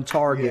that one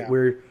target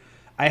where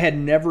I had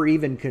never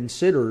even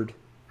considered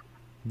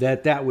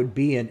that would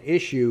be an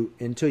issue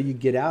until you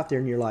get out there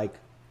and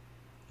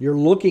you're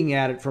looking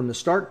at it from the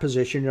start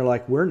position. You're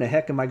like, where in the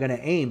heck am I going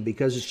to aim?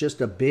 Because it's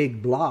just a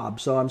big blob.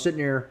 So I'm sitting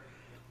there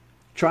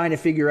trying to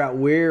figure out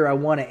where I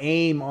want to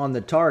aim on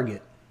the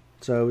target.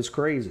 So it was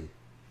crazy.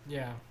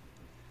 Yeah.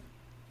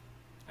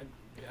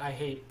 I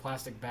hate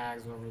plastic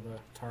bags over the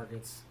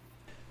targets.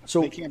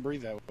 So They can't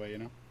breathe that way, you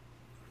know?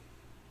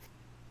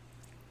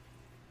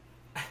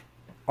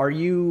 are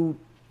you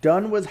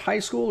done with high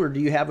school or do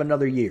you have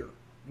another year?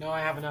 No, I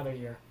have another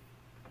year.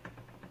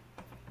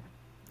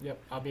 Yep,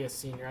 I'll be a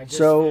senior. I just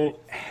So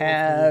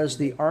has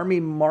the Army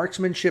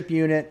Marksmanship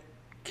Unit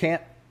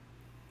camped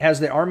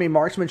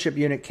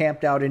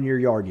out in your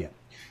yard yet?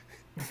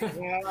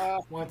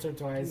 once or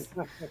twice.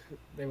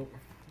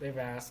 They've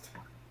asked.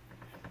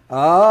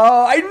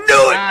 Oh,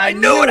 I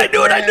knew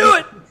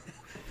it.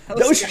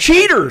 Those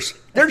cheaters.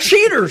 They're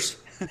cheaters.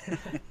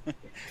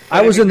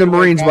 I was in the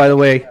Marines, by the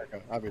way.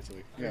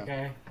 Obviously, yeah.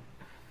 Okay.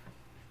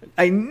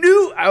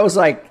 I was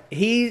like,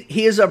 he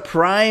is a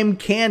prime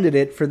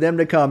candidate for them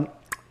to come.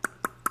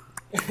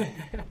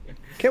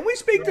 Can we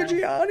speak to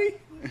Gianni?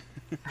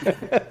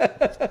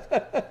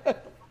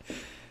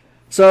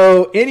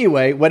 So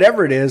anyway,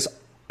 whatever it is,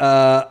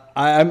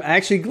 I'm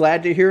actually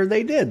glad to hear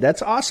they did.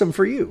 That's awesome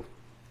for you.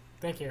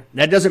 Thank you.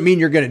 That doesn't mean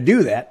you're going to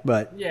do that,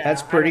 but Yeah,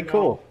 that's pretty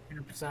cool.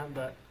 100%,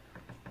 but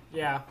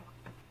yeah,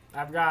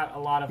 I've got a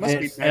lot of. Must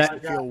be And nice I- to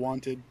feel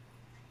wanted.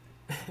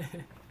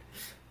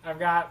 I've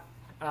got.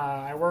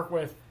 I work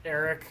with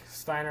Eric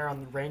Steiner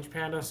on the Range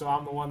Panda, so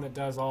I'm the one that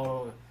does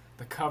all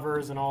the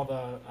covers and all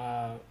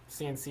the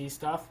CNC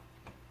stuff.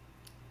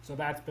 So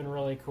that's been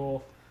really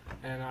cool,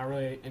 and I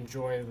really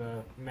enjoy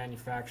the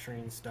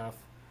manufacturing stuff.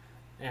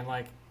 And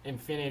like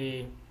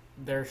Infinity,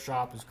 their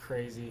shop is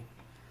crazy,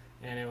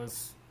 and it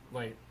was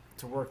like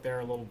to work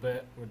there a little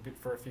bit would be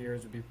for a few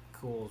years would be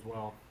cool as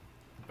well.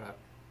 But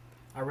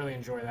I really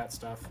enjoy that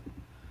stuff.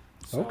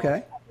 So Okay.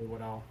 that's probably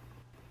what I'll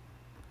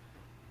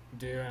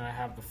do, and I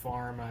have the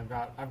farm. I've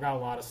got a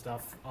lot of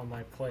stuff on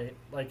my plate.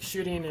 Like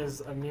shooting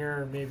is a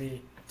mere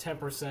maybe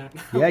 10%.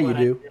 Yeah, of you what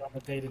do. I do on the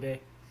day to day.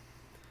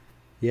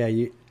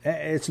 Yeah,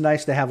 it's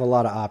nice to have a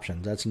lot of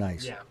options. That's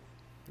nice. Yeah.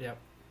 Yep.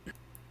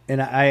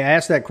 And I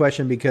asked that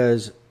question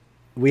because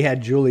we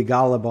had Julie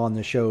Golub on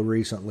the show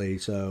recently,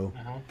 so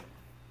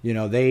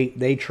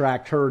they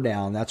tracked her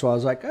down. That's why I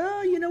was like,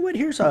 oh, you know what?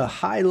 Here's a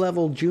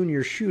high-level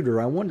junior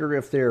shooter. I wonder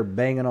if they're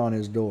banging on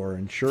his door.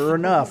 And sure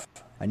enough,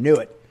 I knew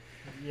it.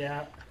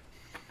 Yeah.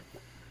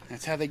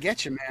 That's how they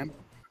get you, man.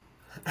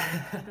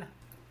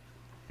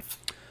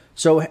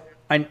 So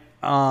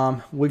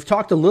we've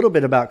talked a little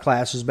bit about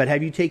classes, but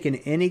have you taken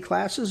any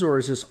classes, or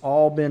has this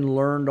all been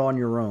learned on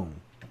your own?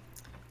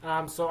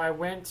 So I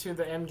went to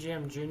the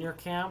MGM junior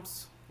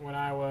camps when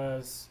I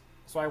was.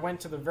 So I went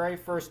to the very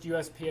first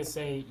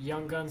USPSA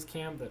Young Guns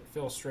camp that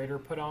Phil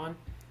Strader put on.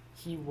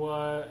 He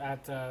was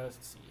at.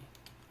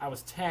 I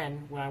was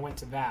 10 when I went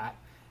to that,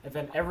 and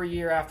then every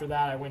year after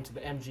that, I went to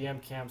the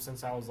MGM camp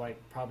since I was like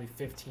probably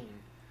 15.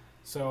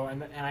 So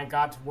and I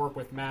got to work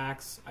with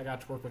Max. I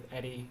got to work with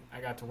Eddie.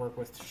 I got to work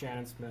with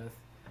Shannon Smith,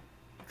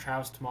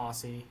 Travis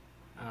Tomasi,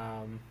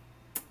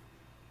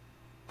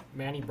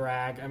 Manny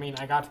Bragg. I mean,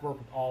 I got to work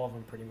with all of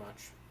them pretty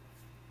much.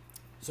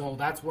 So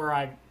that's where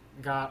I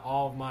got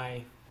all of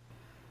my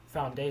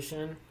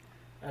foundation.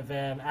 And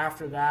then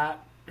after that,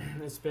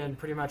 it's been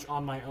pretty much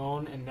on my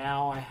own. And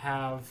now I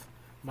have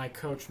my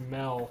coach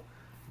Mel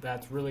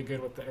that's really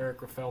good with the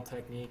Eric Raffel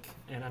technique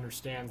and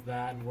understands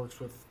that and worked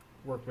with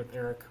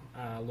Eric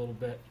a little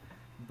bit.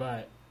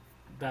 But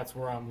that's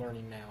where I'm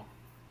learning now.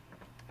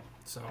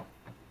 So...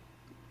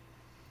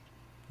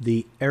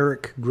 The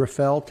Eric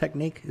Graffel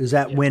technique? Is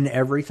that win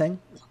everything?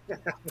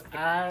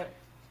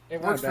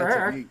 It works for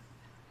Eric.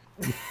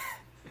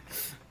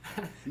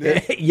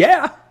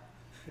 Yeah.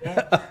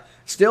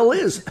 Still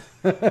is.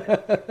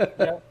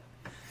 Yep.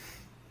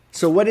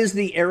 So what is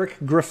the Eric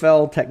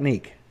Graffel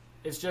technique?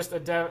 It's just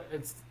it's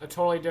a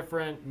totally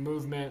different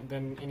movement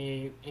than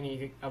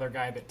any other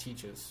guy that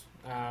teaches.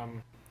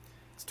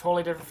 It's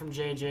totally different from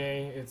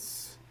JJ.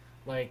 It's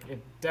like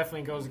it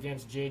definitely goes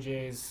against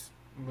JJ's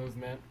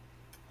movement.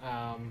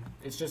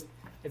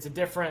 It's a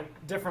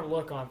different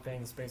look on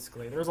things.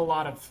 Basically, there's a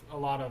lot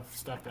of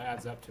stuff that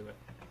adds up to it.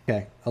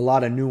 Okay. A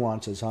lot of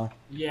nuances, huh?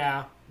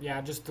 Yeah,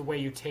 just the way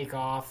you take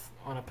off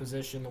on a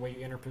position, the way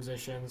you enter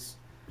positions.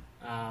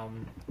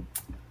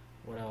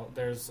 What else?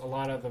 There's a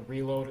lot of the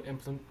reload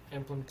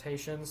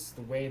implementations,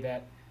 the way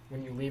that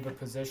when you leave a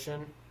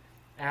position,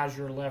 as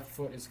your left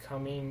foot is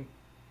coming,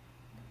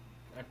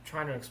 I'm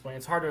trying to explain.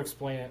 It's hard to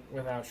explain it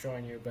without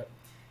showing you, but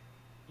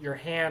your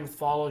hand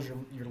follows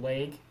your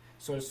leg.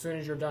 So as soon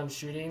as you're done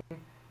shooting,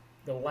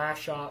 the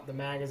last shot, the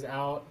mag is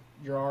out,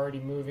 you're already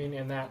moving,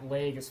 and that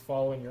leg is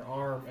following your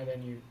arm, and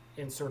then you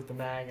insert the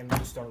mag and then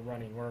you start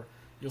running. Where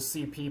you'll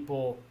see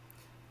people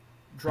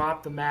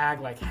drop the mag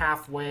like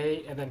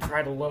halfway and then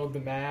try to load the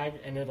mag,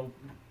 and it'll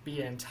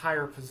be an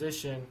entire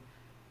position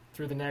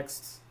to the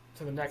next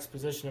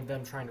position of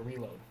them trying to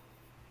reload.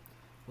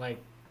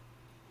 Like,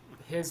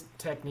 his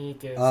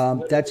technique is...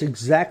 that's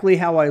exactly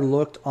how I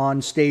looked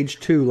on stage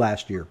 2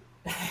 last year.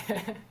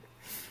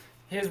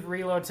 His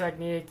reload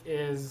technique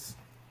is...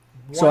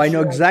 So I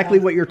know exactly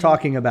what you're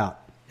talking about.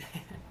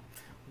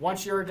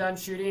 Once you're done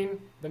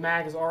shooting, the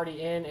mag is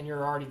already in and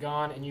you're already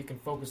gone, and you can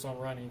focus on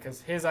running.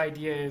 Because his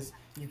idea is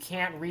you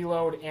can't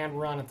reload and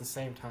run at the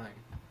same time.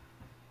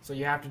 So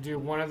you have to do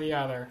one or the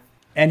other.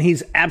 And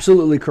he's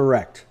absolutely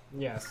correct.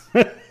 Yes.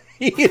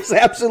 He is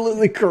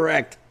absolutely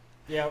correct.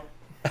 Yep.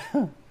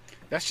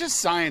 That's just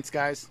science,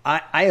 guys.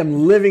 I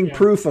am living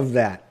proof of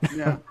that.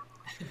 Yeah.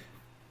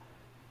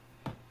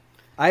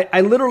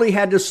 I literally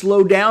had to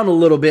slow down a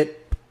little bit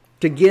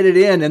to get it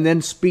in and then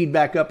speed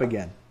back up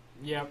again.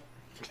 Yep.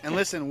 And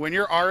listen, when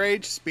you're our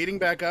age, speeding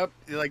back up,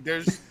 like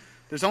there's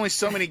only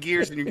so many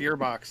gears in your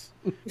gearbox.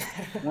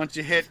 Once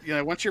you hit,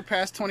 once you're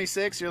past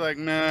 26, you're like,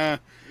 nah,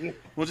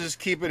 we'll just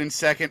keep it in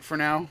second for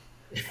now.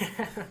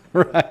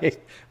 Right.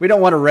 We don't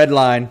want a red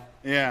line.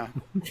 Yeah.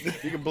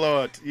 You can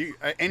blow it.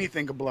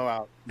 Anything could blow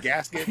out.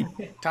 Gasket,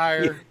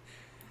 tire,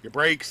 your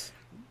brakes.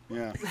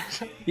 Yeah.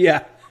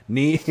 Yeah.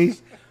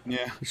 Knees.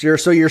 Yeah. Sure.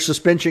 So your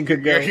suspension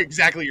could go.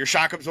 Exactly. Your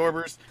shock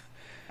absorbers.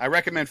 I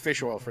recommend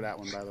fish oil for that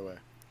one, by the way.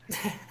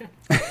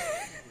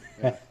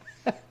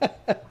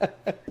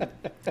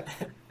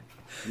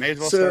 May as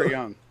well start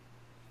young.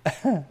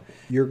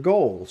 Your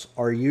goals.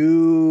 Are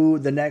you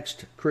the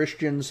next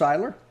Christian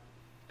Seiler?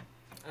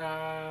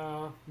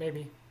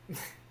 Maybe.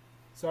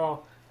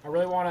 So I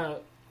really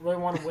want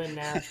to win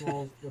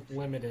nationals with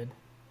limited,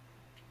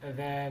 and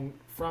then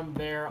from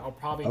there I'll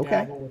probably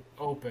dabble with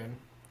open.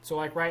 So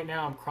like right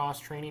now I'm cross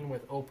training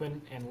with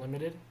open and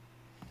limited.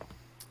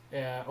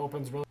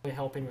 Open's really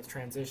helping with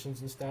transitions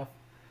and stuff,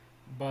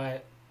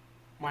 but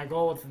my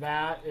goal with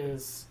that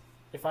is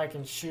if I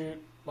can shoot,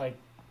 like,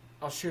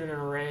 I'll shoot an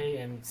array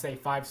in, say,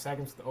 5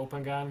 seconds with the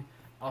open gun.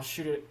 I'll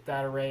shoot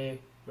that array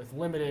with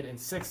limited in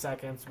 6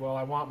 seconds. Well,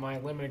 I want my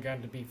limited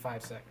gun to be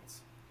 5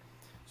 seconds.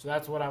 So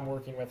that's what I'm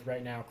working with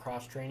right now,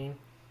 cross-training.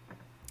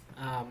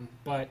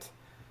 But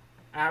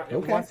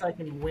once I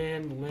can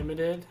win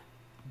limited,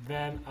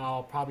 then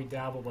I'll probably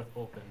dabble with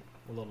open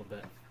a little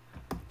bit.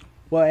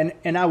 Well,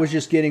 and I was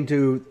just getting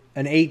to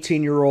an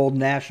 18-year-old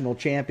national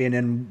champion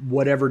in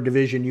whatever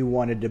division you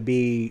wanted to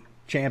be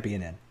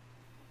champion in.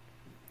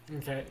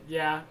 Okay,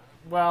 yeah.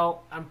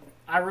 Well,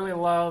 I really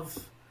love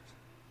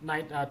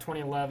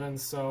 2011,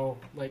 so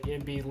like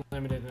it'd be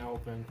limited and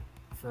open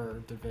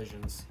for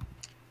divisions.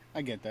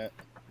 I get that.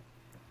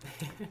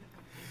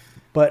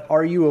 But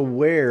are you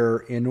aware,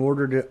 in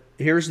order to...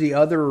 Here's the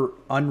other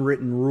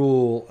unwritten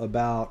rule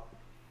about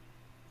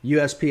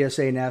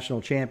USPSA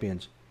national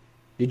champions.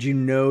 Did you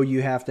know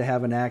you have to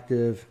have an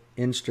active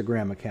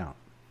Instagram account?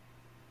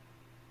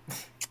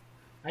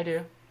 I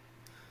do.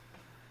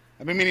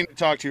 I've been meaning to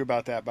talk to you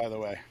about that, by the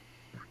way.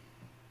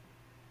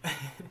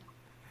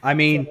 I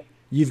mean,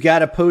 you've got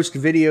to post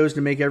videos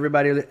to make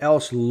everybody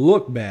else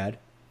look bad.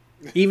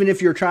 Even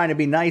if you're trying to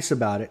be nice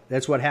about it,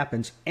 that's what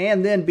happens.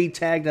 And then be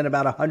tagged in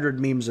about 100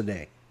 memes a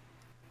day.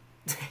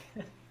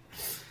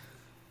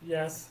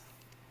 Yes.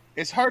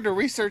 It's hard to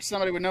research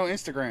somebody with no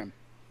Instagram.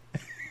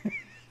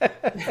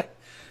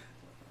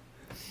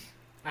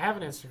 I have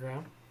an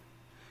Instagram.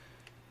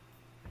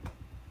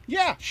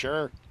 Yeah,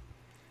 sure.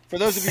 For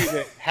those of you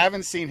that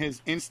haven't seen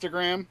his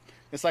Instagram,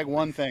 it's like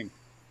one thing.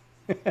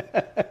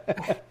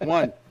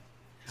 One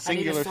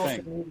singular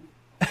thing.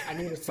 I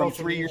need a from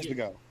 3 years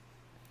ago.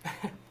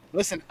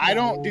 Listen, I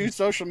don't do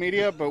social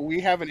media, but we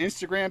have an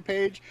Instagram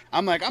page.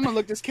 I'm like, I'm going to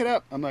look this kid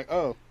up. I'm like,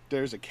 oh,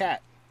 there's a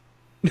cat.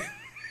 What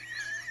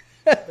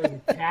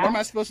am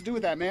I supposed to do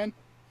with that, man?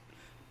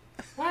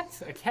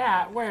 What? A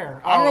cat?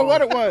 Where? I don't know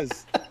what it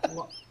was.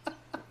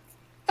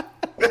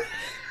 Did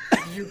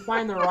you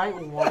find the right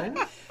one?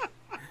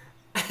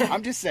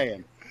 I'm just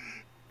saying.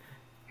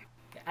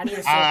 I need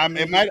I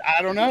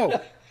don't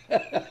know.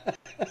 I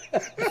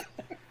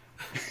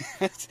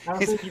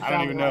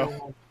don't even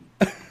know.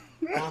 I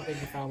don't think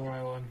you found the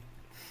right one.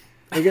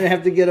 You're going to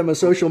have to get him a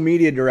social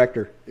media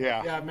director.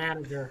 Yeah. Yeah,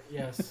 manager.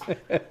 Yes.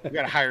 You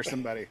got to hire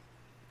somebody.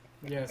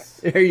 Yes.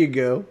 There you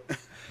go.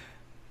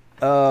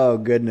 Oh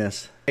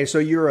goodness. Okay, so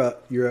you're a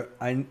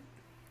GM,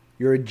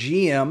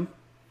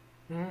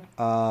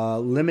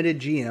 limited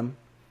GM.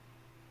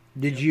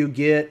 Did you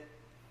get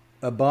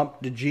a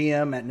bump to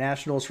GM at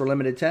Nationals for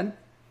limited 10?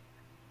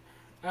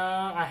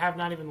 I have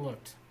not even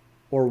looked.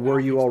 Or were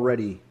you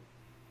already?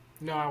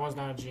 No, I was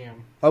not a GM.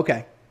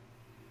 Okay.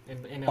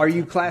 In Are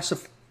you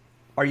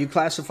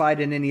classified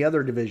in any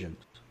other divisions?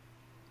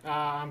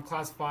 I'm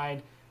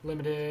classified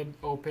limited,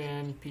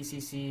 open,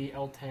 PCC,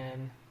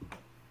 L10,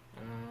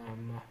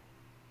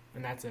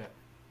 and that's it.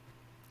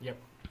 Yep.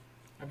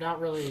 I'm not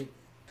really.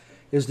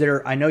 Is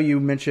there? I know you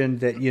mentioned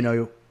that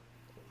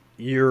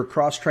you're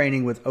cross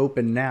training with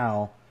open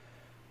now.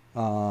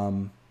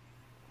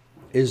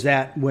 Is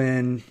that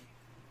when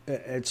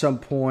at some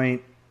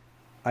point?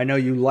 I know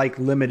you like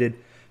limited.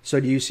 So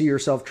do you see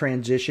yourself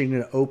transitioning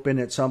to open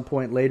at some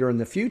point later in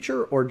the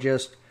future, or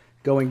just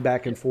going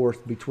back and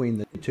forth between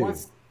the two?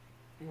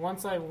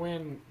 Once I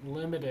win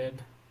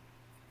limited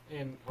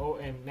in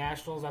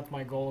nationals, that's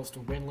my goal, is to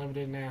win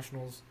limited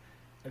nationals.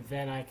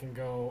 Then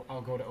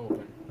I'll go to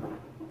open.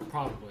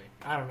 Probably.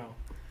 I don't know.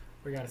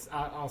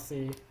 I'll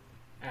see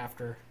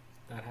after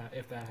that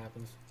if that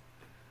happens,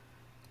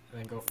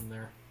 and then go from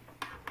there.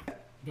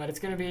 But it's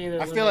going to be.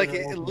 I feel like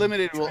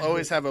limited will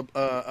always have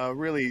a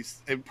really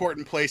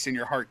important place in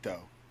your heart,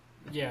 though.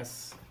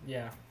 Yes.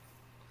 Yeah.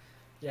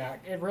 Yeah.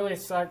 It really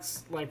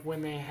sucks, like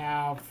when they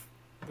have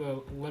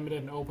the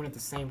limited and open at the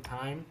same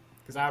time,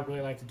 because I would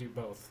really like to do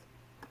both.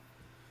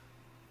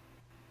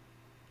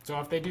 So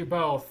if they do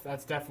both,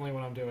 that's definitely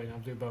what I'm doing. I'll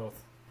do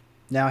both.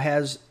 Now,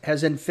 has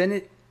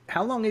Infinity?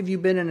 How long have you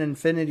been an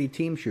Infinity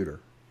team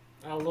shooter?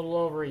 A little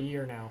over a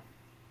year now.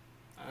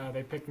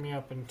 They picked me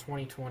up in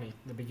 2020,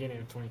 the beginning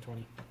of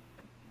 2020.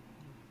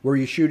 Were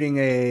you shooting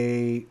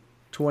a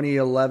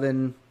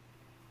 2011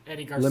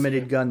 Eddie Garcia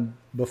limited gun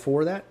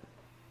before that?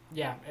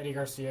 Yeah, Eddie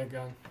Garcia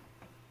gun.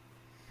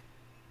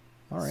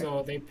 All right.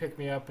 So they picked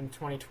me up in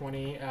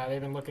 2020. They've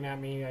been looking at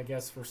me, I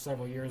guess, for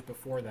several years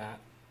before that,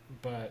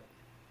 but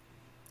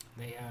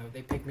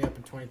they picked me up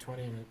in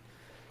 2020, and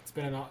it's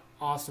been an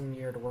awesome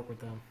year to work with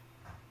them.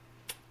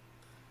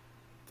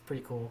 It's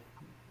pretty cool.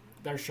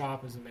 Their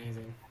shop is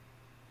amazing.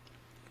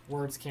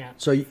 Words can't.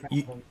 So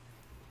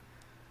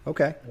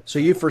okay. So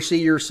you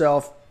foresee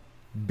yourself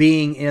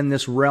being in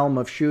this realm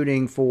of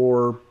shooting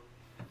for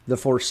the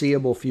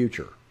foreseeable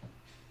future?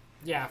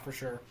 Yeah, for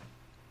sure.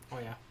 Oh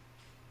yeah.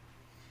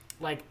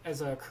 Like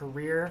as a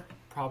career,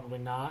 probably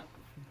not.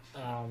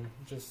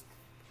 Just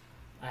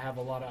I have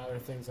a lot of other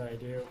things that I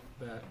do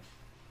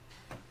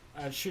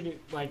that shooting.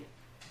 Like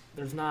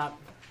there's not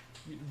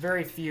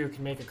very few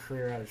can make a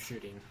career out of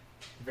shooting.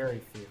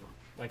 Very few,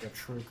 like a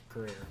true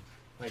career.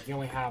 Like you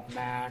only have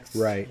Max,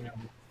 right?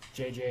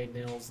 JJ,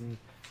 Nils, and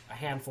a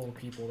handful of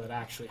people that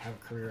actually have a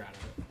career out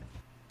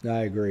of it.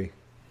 I agree.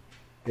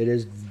 It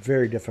is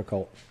very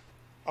difficult.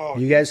 Oh,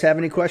 you guys have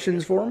any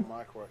questions for him?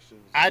 My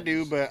questions. I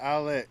do, but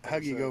I'll let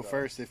Huggy go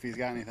first if he's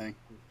got anything.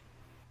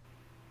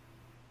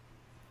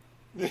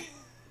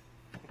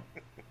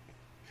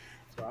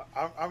 So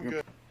I'm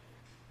good.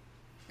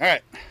 All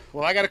right.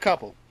 Well, I got a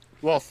couple.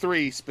 Well,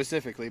 3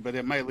 specifically, but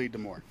it might lead to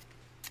more.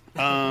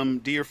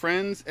 Do your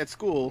friends at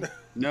school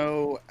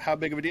know how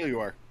big of a deal you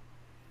are?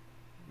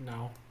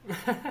 No.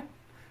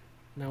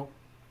 No.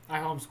 I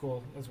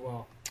homeschool as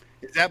well.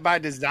 Is that by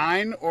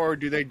design, or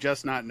do they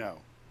just not know?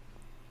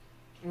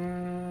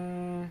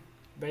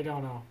 They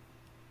don't know.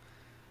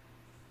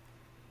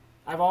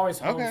 I've always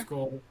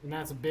homeschooled, and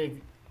that's a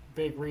big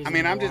reason. I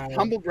mean, I'm just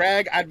humble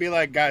brag. I'd be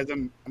like, guys,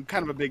 I'm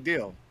kind of a big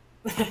deal.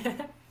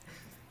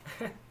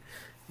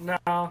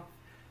 No,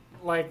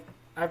 like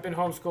I've been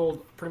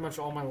homeschooled pretty much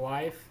all my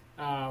life,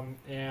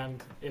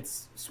 and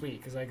it's sweet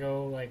because I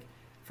go like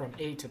from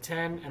 8 to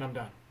 10, and I'm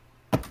done,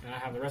 and I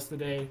have the rest of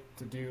the day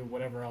to do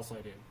whatever else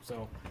I do.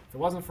 So if it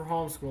wasn't for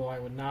homeschool, I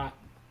would not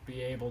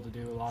be able to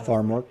do a lot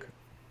farm of work.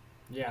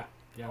 Yeah,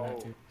 that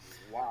too.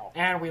 Wow.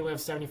 And we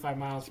live 75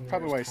 miles from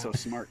Probably why nearest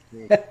he's so town. smart.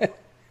 Too.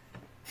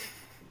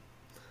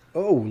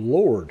 Oh,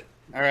 Lord.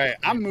 All right,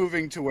 I'm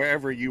moving to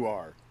wherever you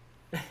are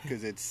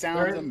because it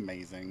sounds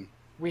amazing.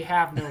 We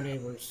have no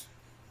neighbors.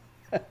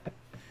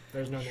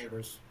 There's no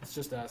neighbors. It's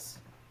just us.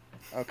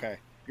 Okay.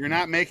 You're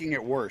not making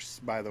it worse,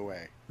 by the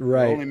way.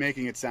 Right. You're only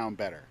making it sound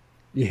better.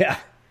 Yeah.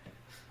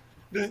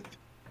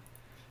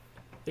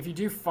 If you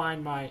do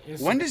find my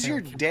Instagram, When does your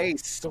day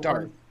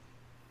start?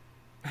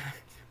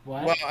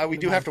 What? Well, we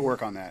do have to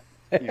work on that.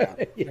 Yeah.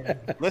 Yeah.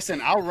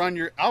 Listen, I'll run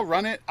it. I'll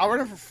run it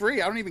for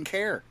free. I don't even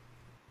care.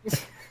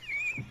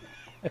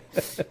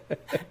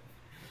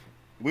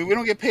 We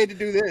don't get paid to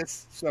do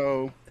this,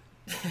 so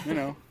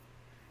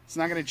it's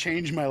not going to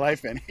change my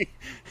life any.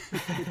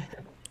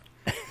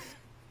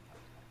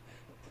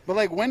 But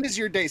like, when does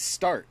your day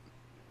start?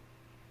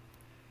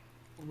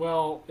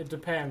 Well, it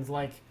depends.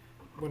 Like,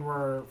 when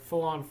we're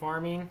full on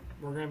farming,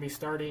 we're going to be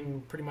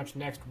starting pretty much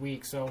next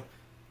week. So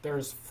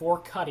there's 4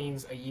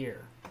 cuttings a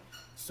year.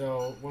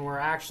 So when we're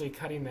actually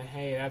cutting the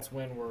hay, that's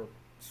when we're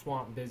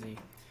swamp busy.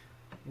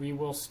 We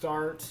will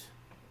start,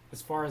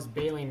 as far as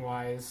baling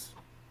wise,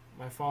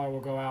 my father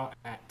will go out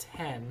at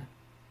 10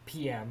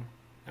 p.m.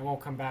 and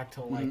won't come back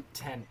till like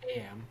 10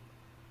 a.m.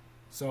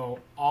 So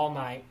all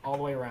night, all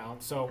the way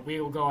around. So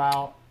we will go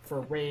out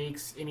for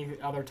rakes, any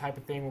other type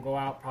of thing. We'll go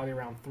out probably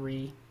around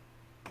 3,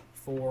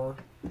 4.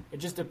 It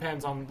just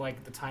depends on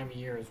like the time of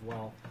year as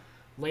well.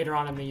 Later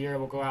on in the year,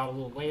 we'll go out a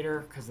little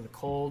later because of the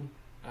cold,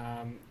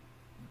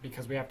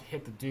 because we have to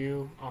hit the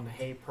dew on the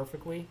hay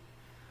perfectly.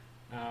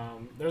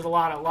 There's a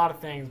lot of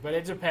things, but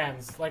it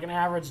depends. Like an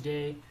average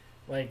day,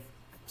 like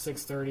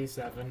 6:30,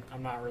 7.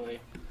 I'm not really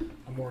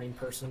a morning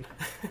person.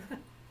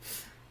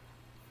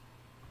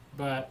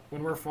 But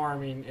when we're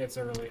farming, it's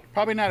early.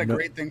 Probably not a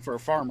great thing for a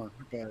farmer,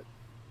 but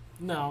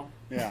no.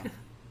 Yeah.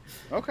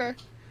 Okay.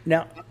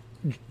 Now,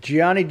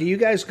 Gianni, do you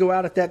guys go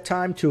out at that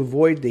time to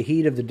avoid the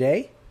heat of the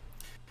day?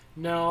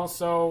 No,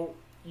 so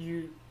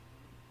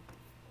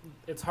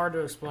it's hard to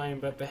explain,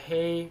 but the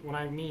hay, when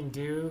I mean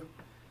dew,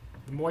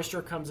 the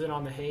moisture comes in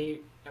on the hay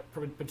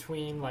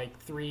between like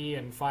 3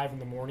 and 5 in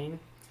the morning.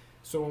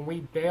 So when we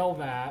bale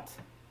that,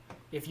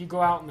 if you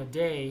go out in the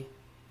day,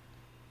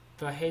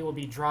 the hay will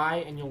be dry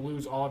and you'll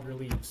lose all of your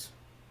leaves.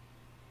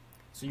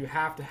 So you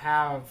have to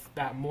have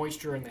that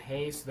moisture in the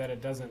hay so that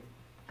it doesn't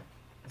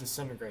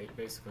disintegrate,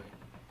 basically.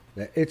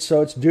 It's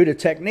due to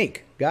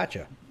technique.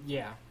 Gotcha.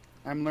 Yeah.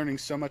 I'm learning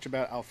so much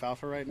about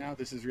alfalfa right now.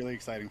 This is really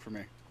exciting for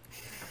me.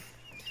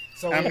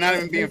 So I'm not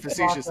even being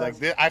facetious. Like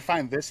this, I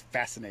find this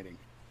fascinating.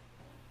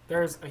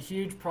 There's a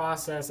huge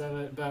process of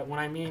it, but when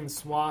I mean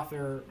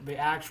swather, the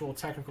actual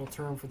technical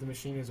term for the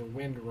machine is a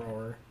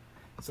windrower.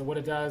 So what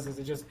it does is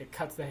it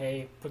cuts the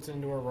hay, puts it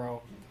into a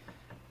row.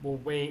 We'll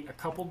wait a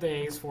couple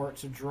days for it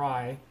to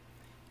dry.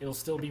 It'll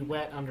still be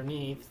wet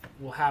underneath.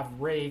 We'll have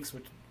rakes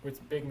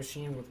with big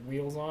machines with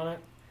wheels on it,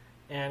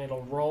 and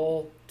it'll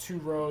roll 2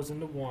 rows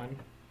into one.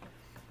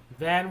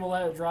 Then we'll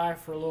let it dry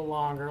for a little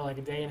longer, like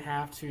a day and a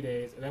half, 2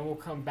 days, and then we'll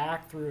come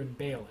back through and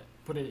bale it,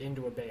 put it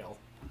into a bale.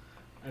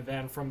 And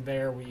then from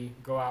there we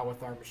go out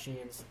with our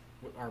machines,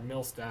 with our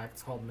mill stack,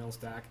 it's called mill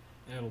stack,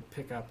 and it'll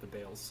pick up the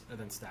bales and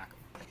then stack them.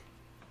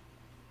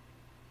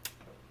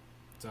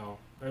 So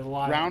there's a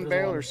lot round of...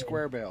 bale or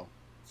square bale?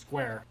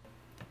 Square.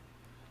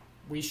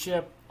 We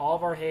ship, all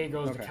of our hay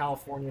goes Okay. to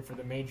California for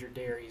the major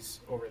dairies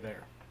over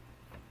there.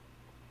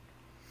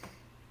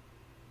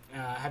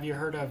 Have you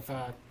heard of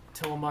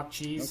Tillamook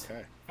Cheese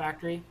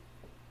Factory?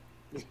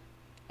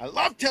 I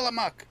love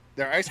Tillamook.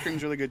 Their ice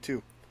cream's really good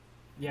too.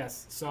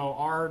 Yes. So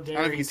our dairy.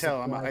 I don't know if you can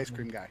tell, I'm an ice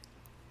cream guy.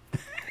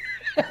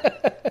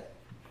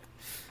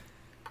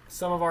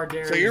 Some of our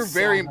dairies. So you're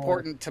very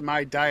important to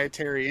my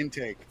dietary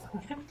intake.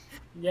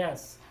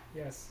 Yes.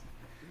 Yes.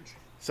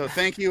 So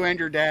thank you and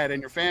your dad and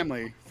your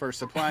family for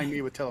supplying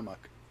me with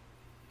Tillamook.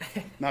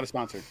 Not a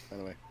sponsor, by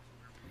the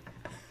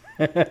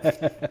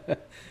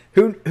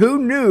way. Who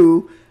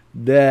knew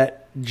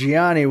that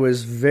Gianni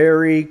was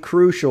very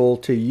crucial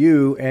to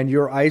you and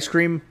your ice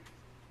cream?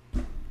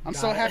 I'm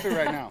so happy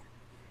right now.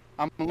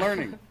 I'm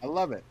learning. I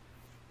love it.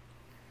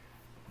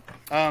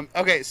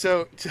 Okay,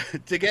 so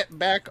to get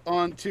back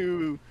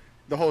onto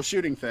the whole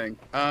shooting thing,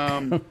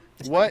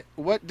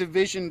 what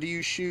division do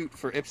you shoot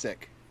for IPSC?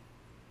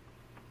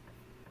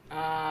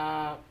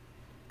 I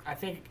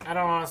don't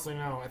honestly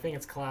know. I think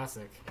it's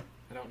classic.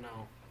 I don't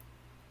know.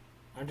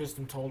 I just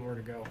am told where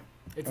to go.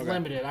 It's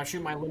limited. I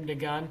shoot my limited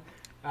gun.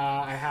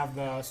 I have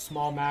the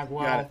small mag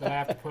well that I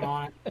have to put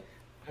on it.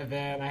 And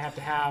then I have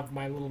to have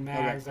my little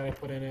mags that I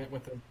put in it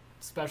with a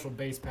special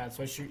base pad.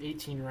 So I shoot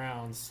 18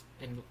 rounds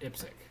in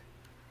IPSC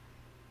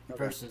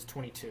versus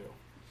 22.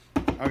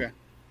 Okay.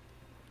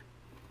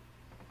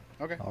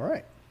 All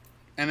right.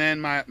 And then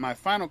my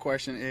final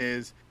question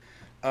is,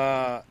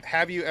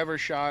 have you ever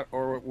shot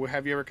or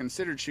have you ever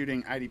considered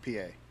shooting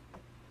IDPA?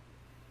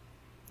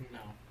 No.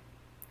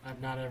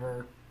 I've not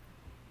ever...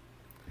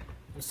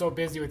 I'm so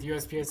busy with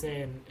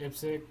USPSA and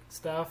IPSC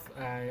stuff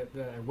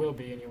that I will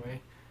be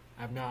anyway.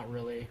 I've not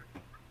really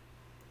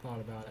thought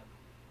about it.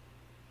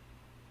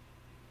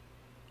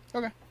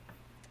 Okay.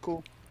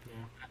 Cool.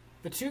 Yeah.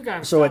 The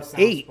 2-gun So stuff at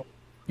sounds 8 fun.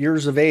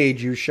 years of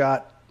age, you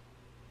shot...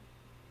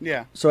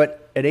 Yeah. So at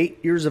 8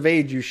 years of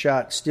age, you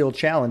shot Steel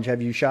Challenge.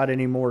 Have you shot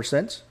any more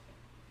since?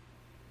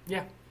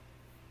 Yeah.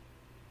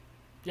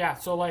 Yeah,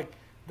 so like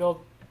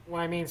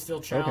when I mean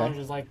Steel Challenge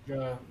is like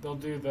they'll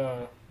do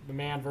the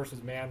man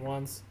versus man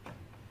ones,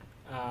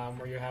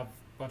 where you have a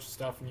bunch of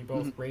stuff and you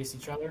both race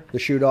each other. The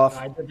shoot off.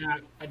 I did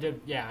that.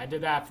 I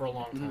did that for a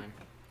long time.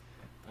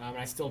 And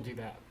I still do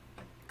that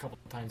a couple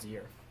of times a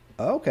year.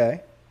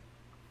 Okay.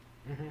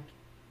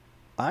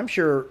 I'm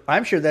sure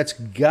that's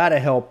got to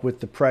help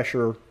with the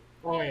pressure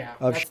of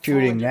that's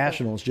shooting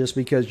nationals, just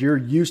because you're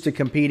used to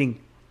competing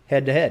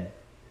head to head.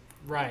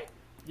 Right.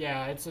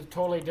 Yeah, it's a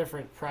totally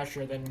different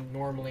pressure than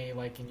normally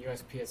like in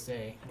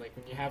USPSA. Like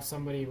when you have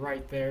somebody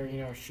right there,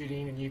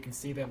 shooting and you can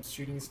see them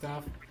shooting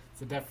stuff,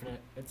 it's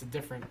a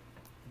different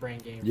brain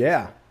game.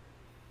 Yeah.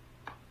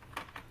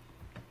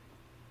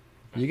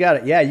 You got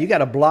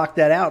to block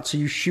that out so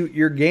you shoot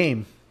your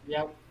game.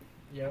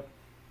 Yep.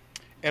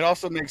 It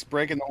also makes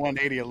breaking the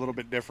 180 a little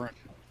bit different.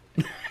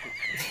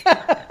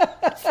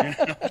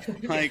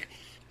 Like,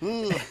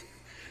 ooh,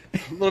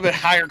 a little bit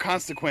higher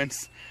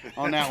consequence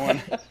on that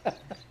one.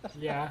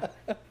 Yeah.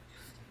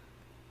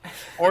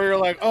 Or you're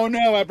like, oh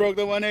no, I broke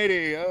the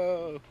 180.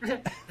 Oh.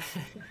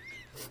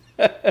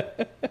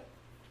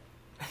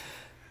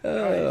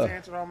 His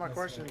answer answered all my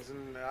questions,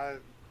 and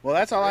Well,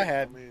 that's all I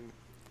had. I mean,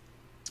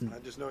 I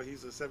just know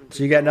he's a 17.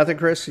 So you got nothing,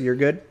 Chris? You're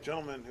good?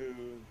 Gentleman who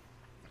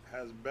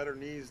has better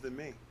knees than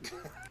me.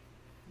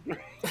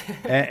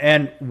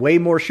 and way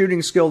more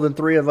shooting skill than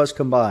three of us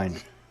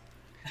combined.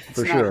 It's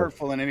For not sure.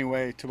 hurtful in any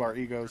way to our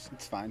egos.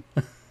 It's fine.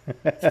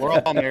 We're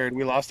all married.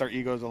 We lost our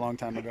egos a long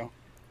time ago.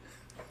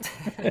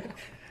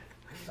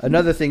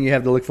 Another thing you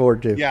have to look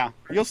forward to. Yeah,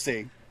 you'll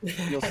see.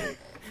 You'll see.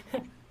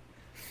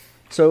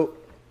 So,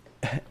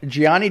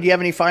 Gianni, do you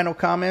have any final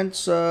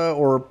comments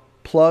or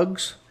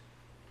plugs?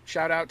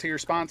 Shout out to your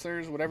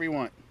sponsors, whatever you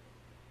want.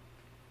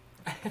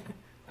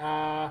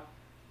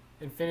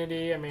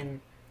 Infinity, I mean,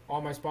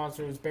 all my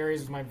sponsors.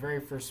 Berries was my very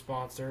first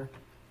sponsor.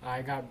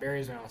 I got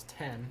Berries when I was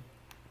 10.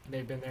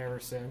 They've been there ever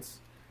since.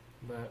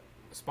 But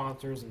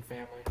sponsors and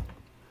family.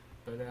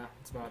 But yeah,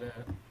 that's about it.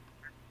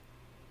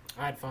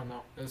 I had fun,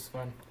 though. It was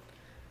fun.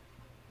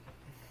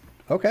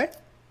 Okay.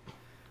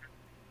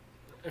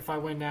 If I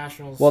win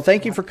nationals. Well,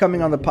 thank you for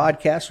coming on the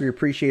podcast. We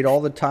appreciate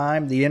all the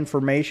time, the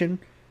information.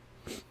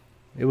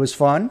 It was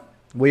fun.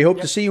 We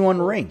hope to see you on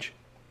the range.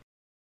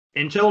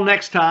 Until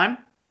next time.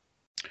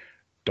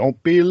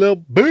 Don't be a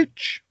little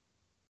bitch.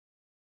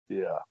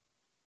 Yeah.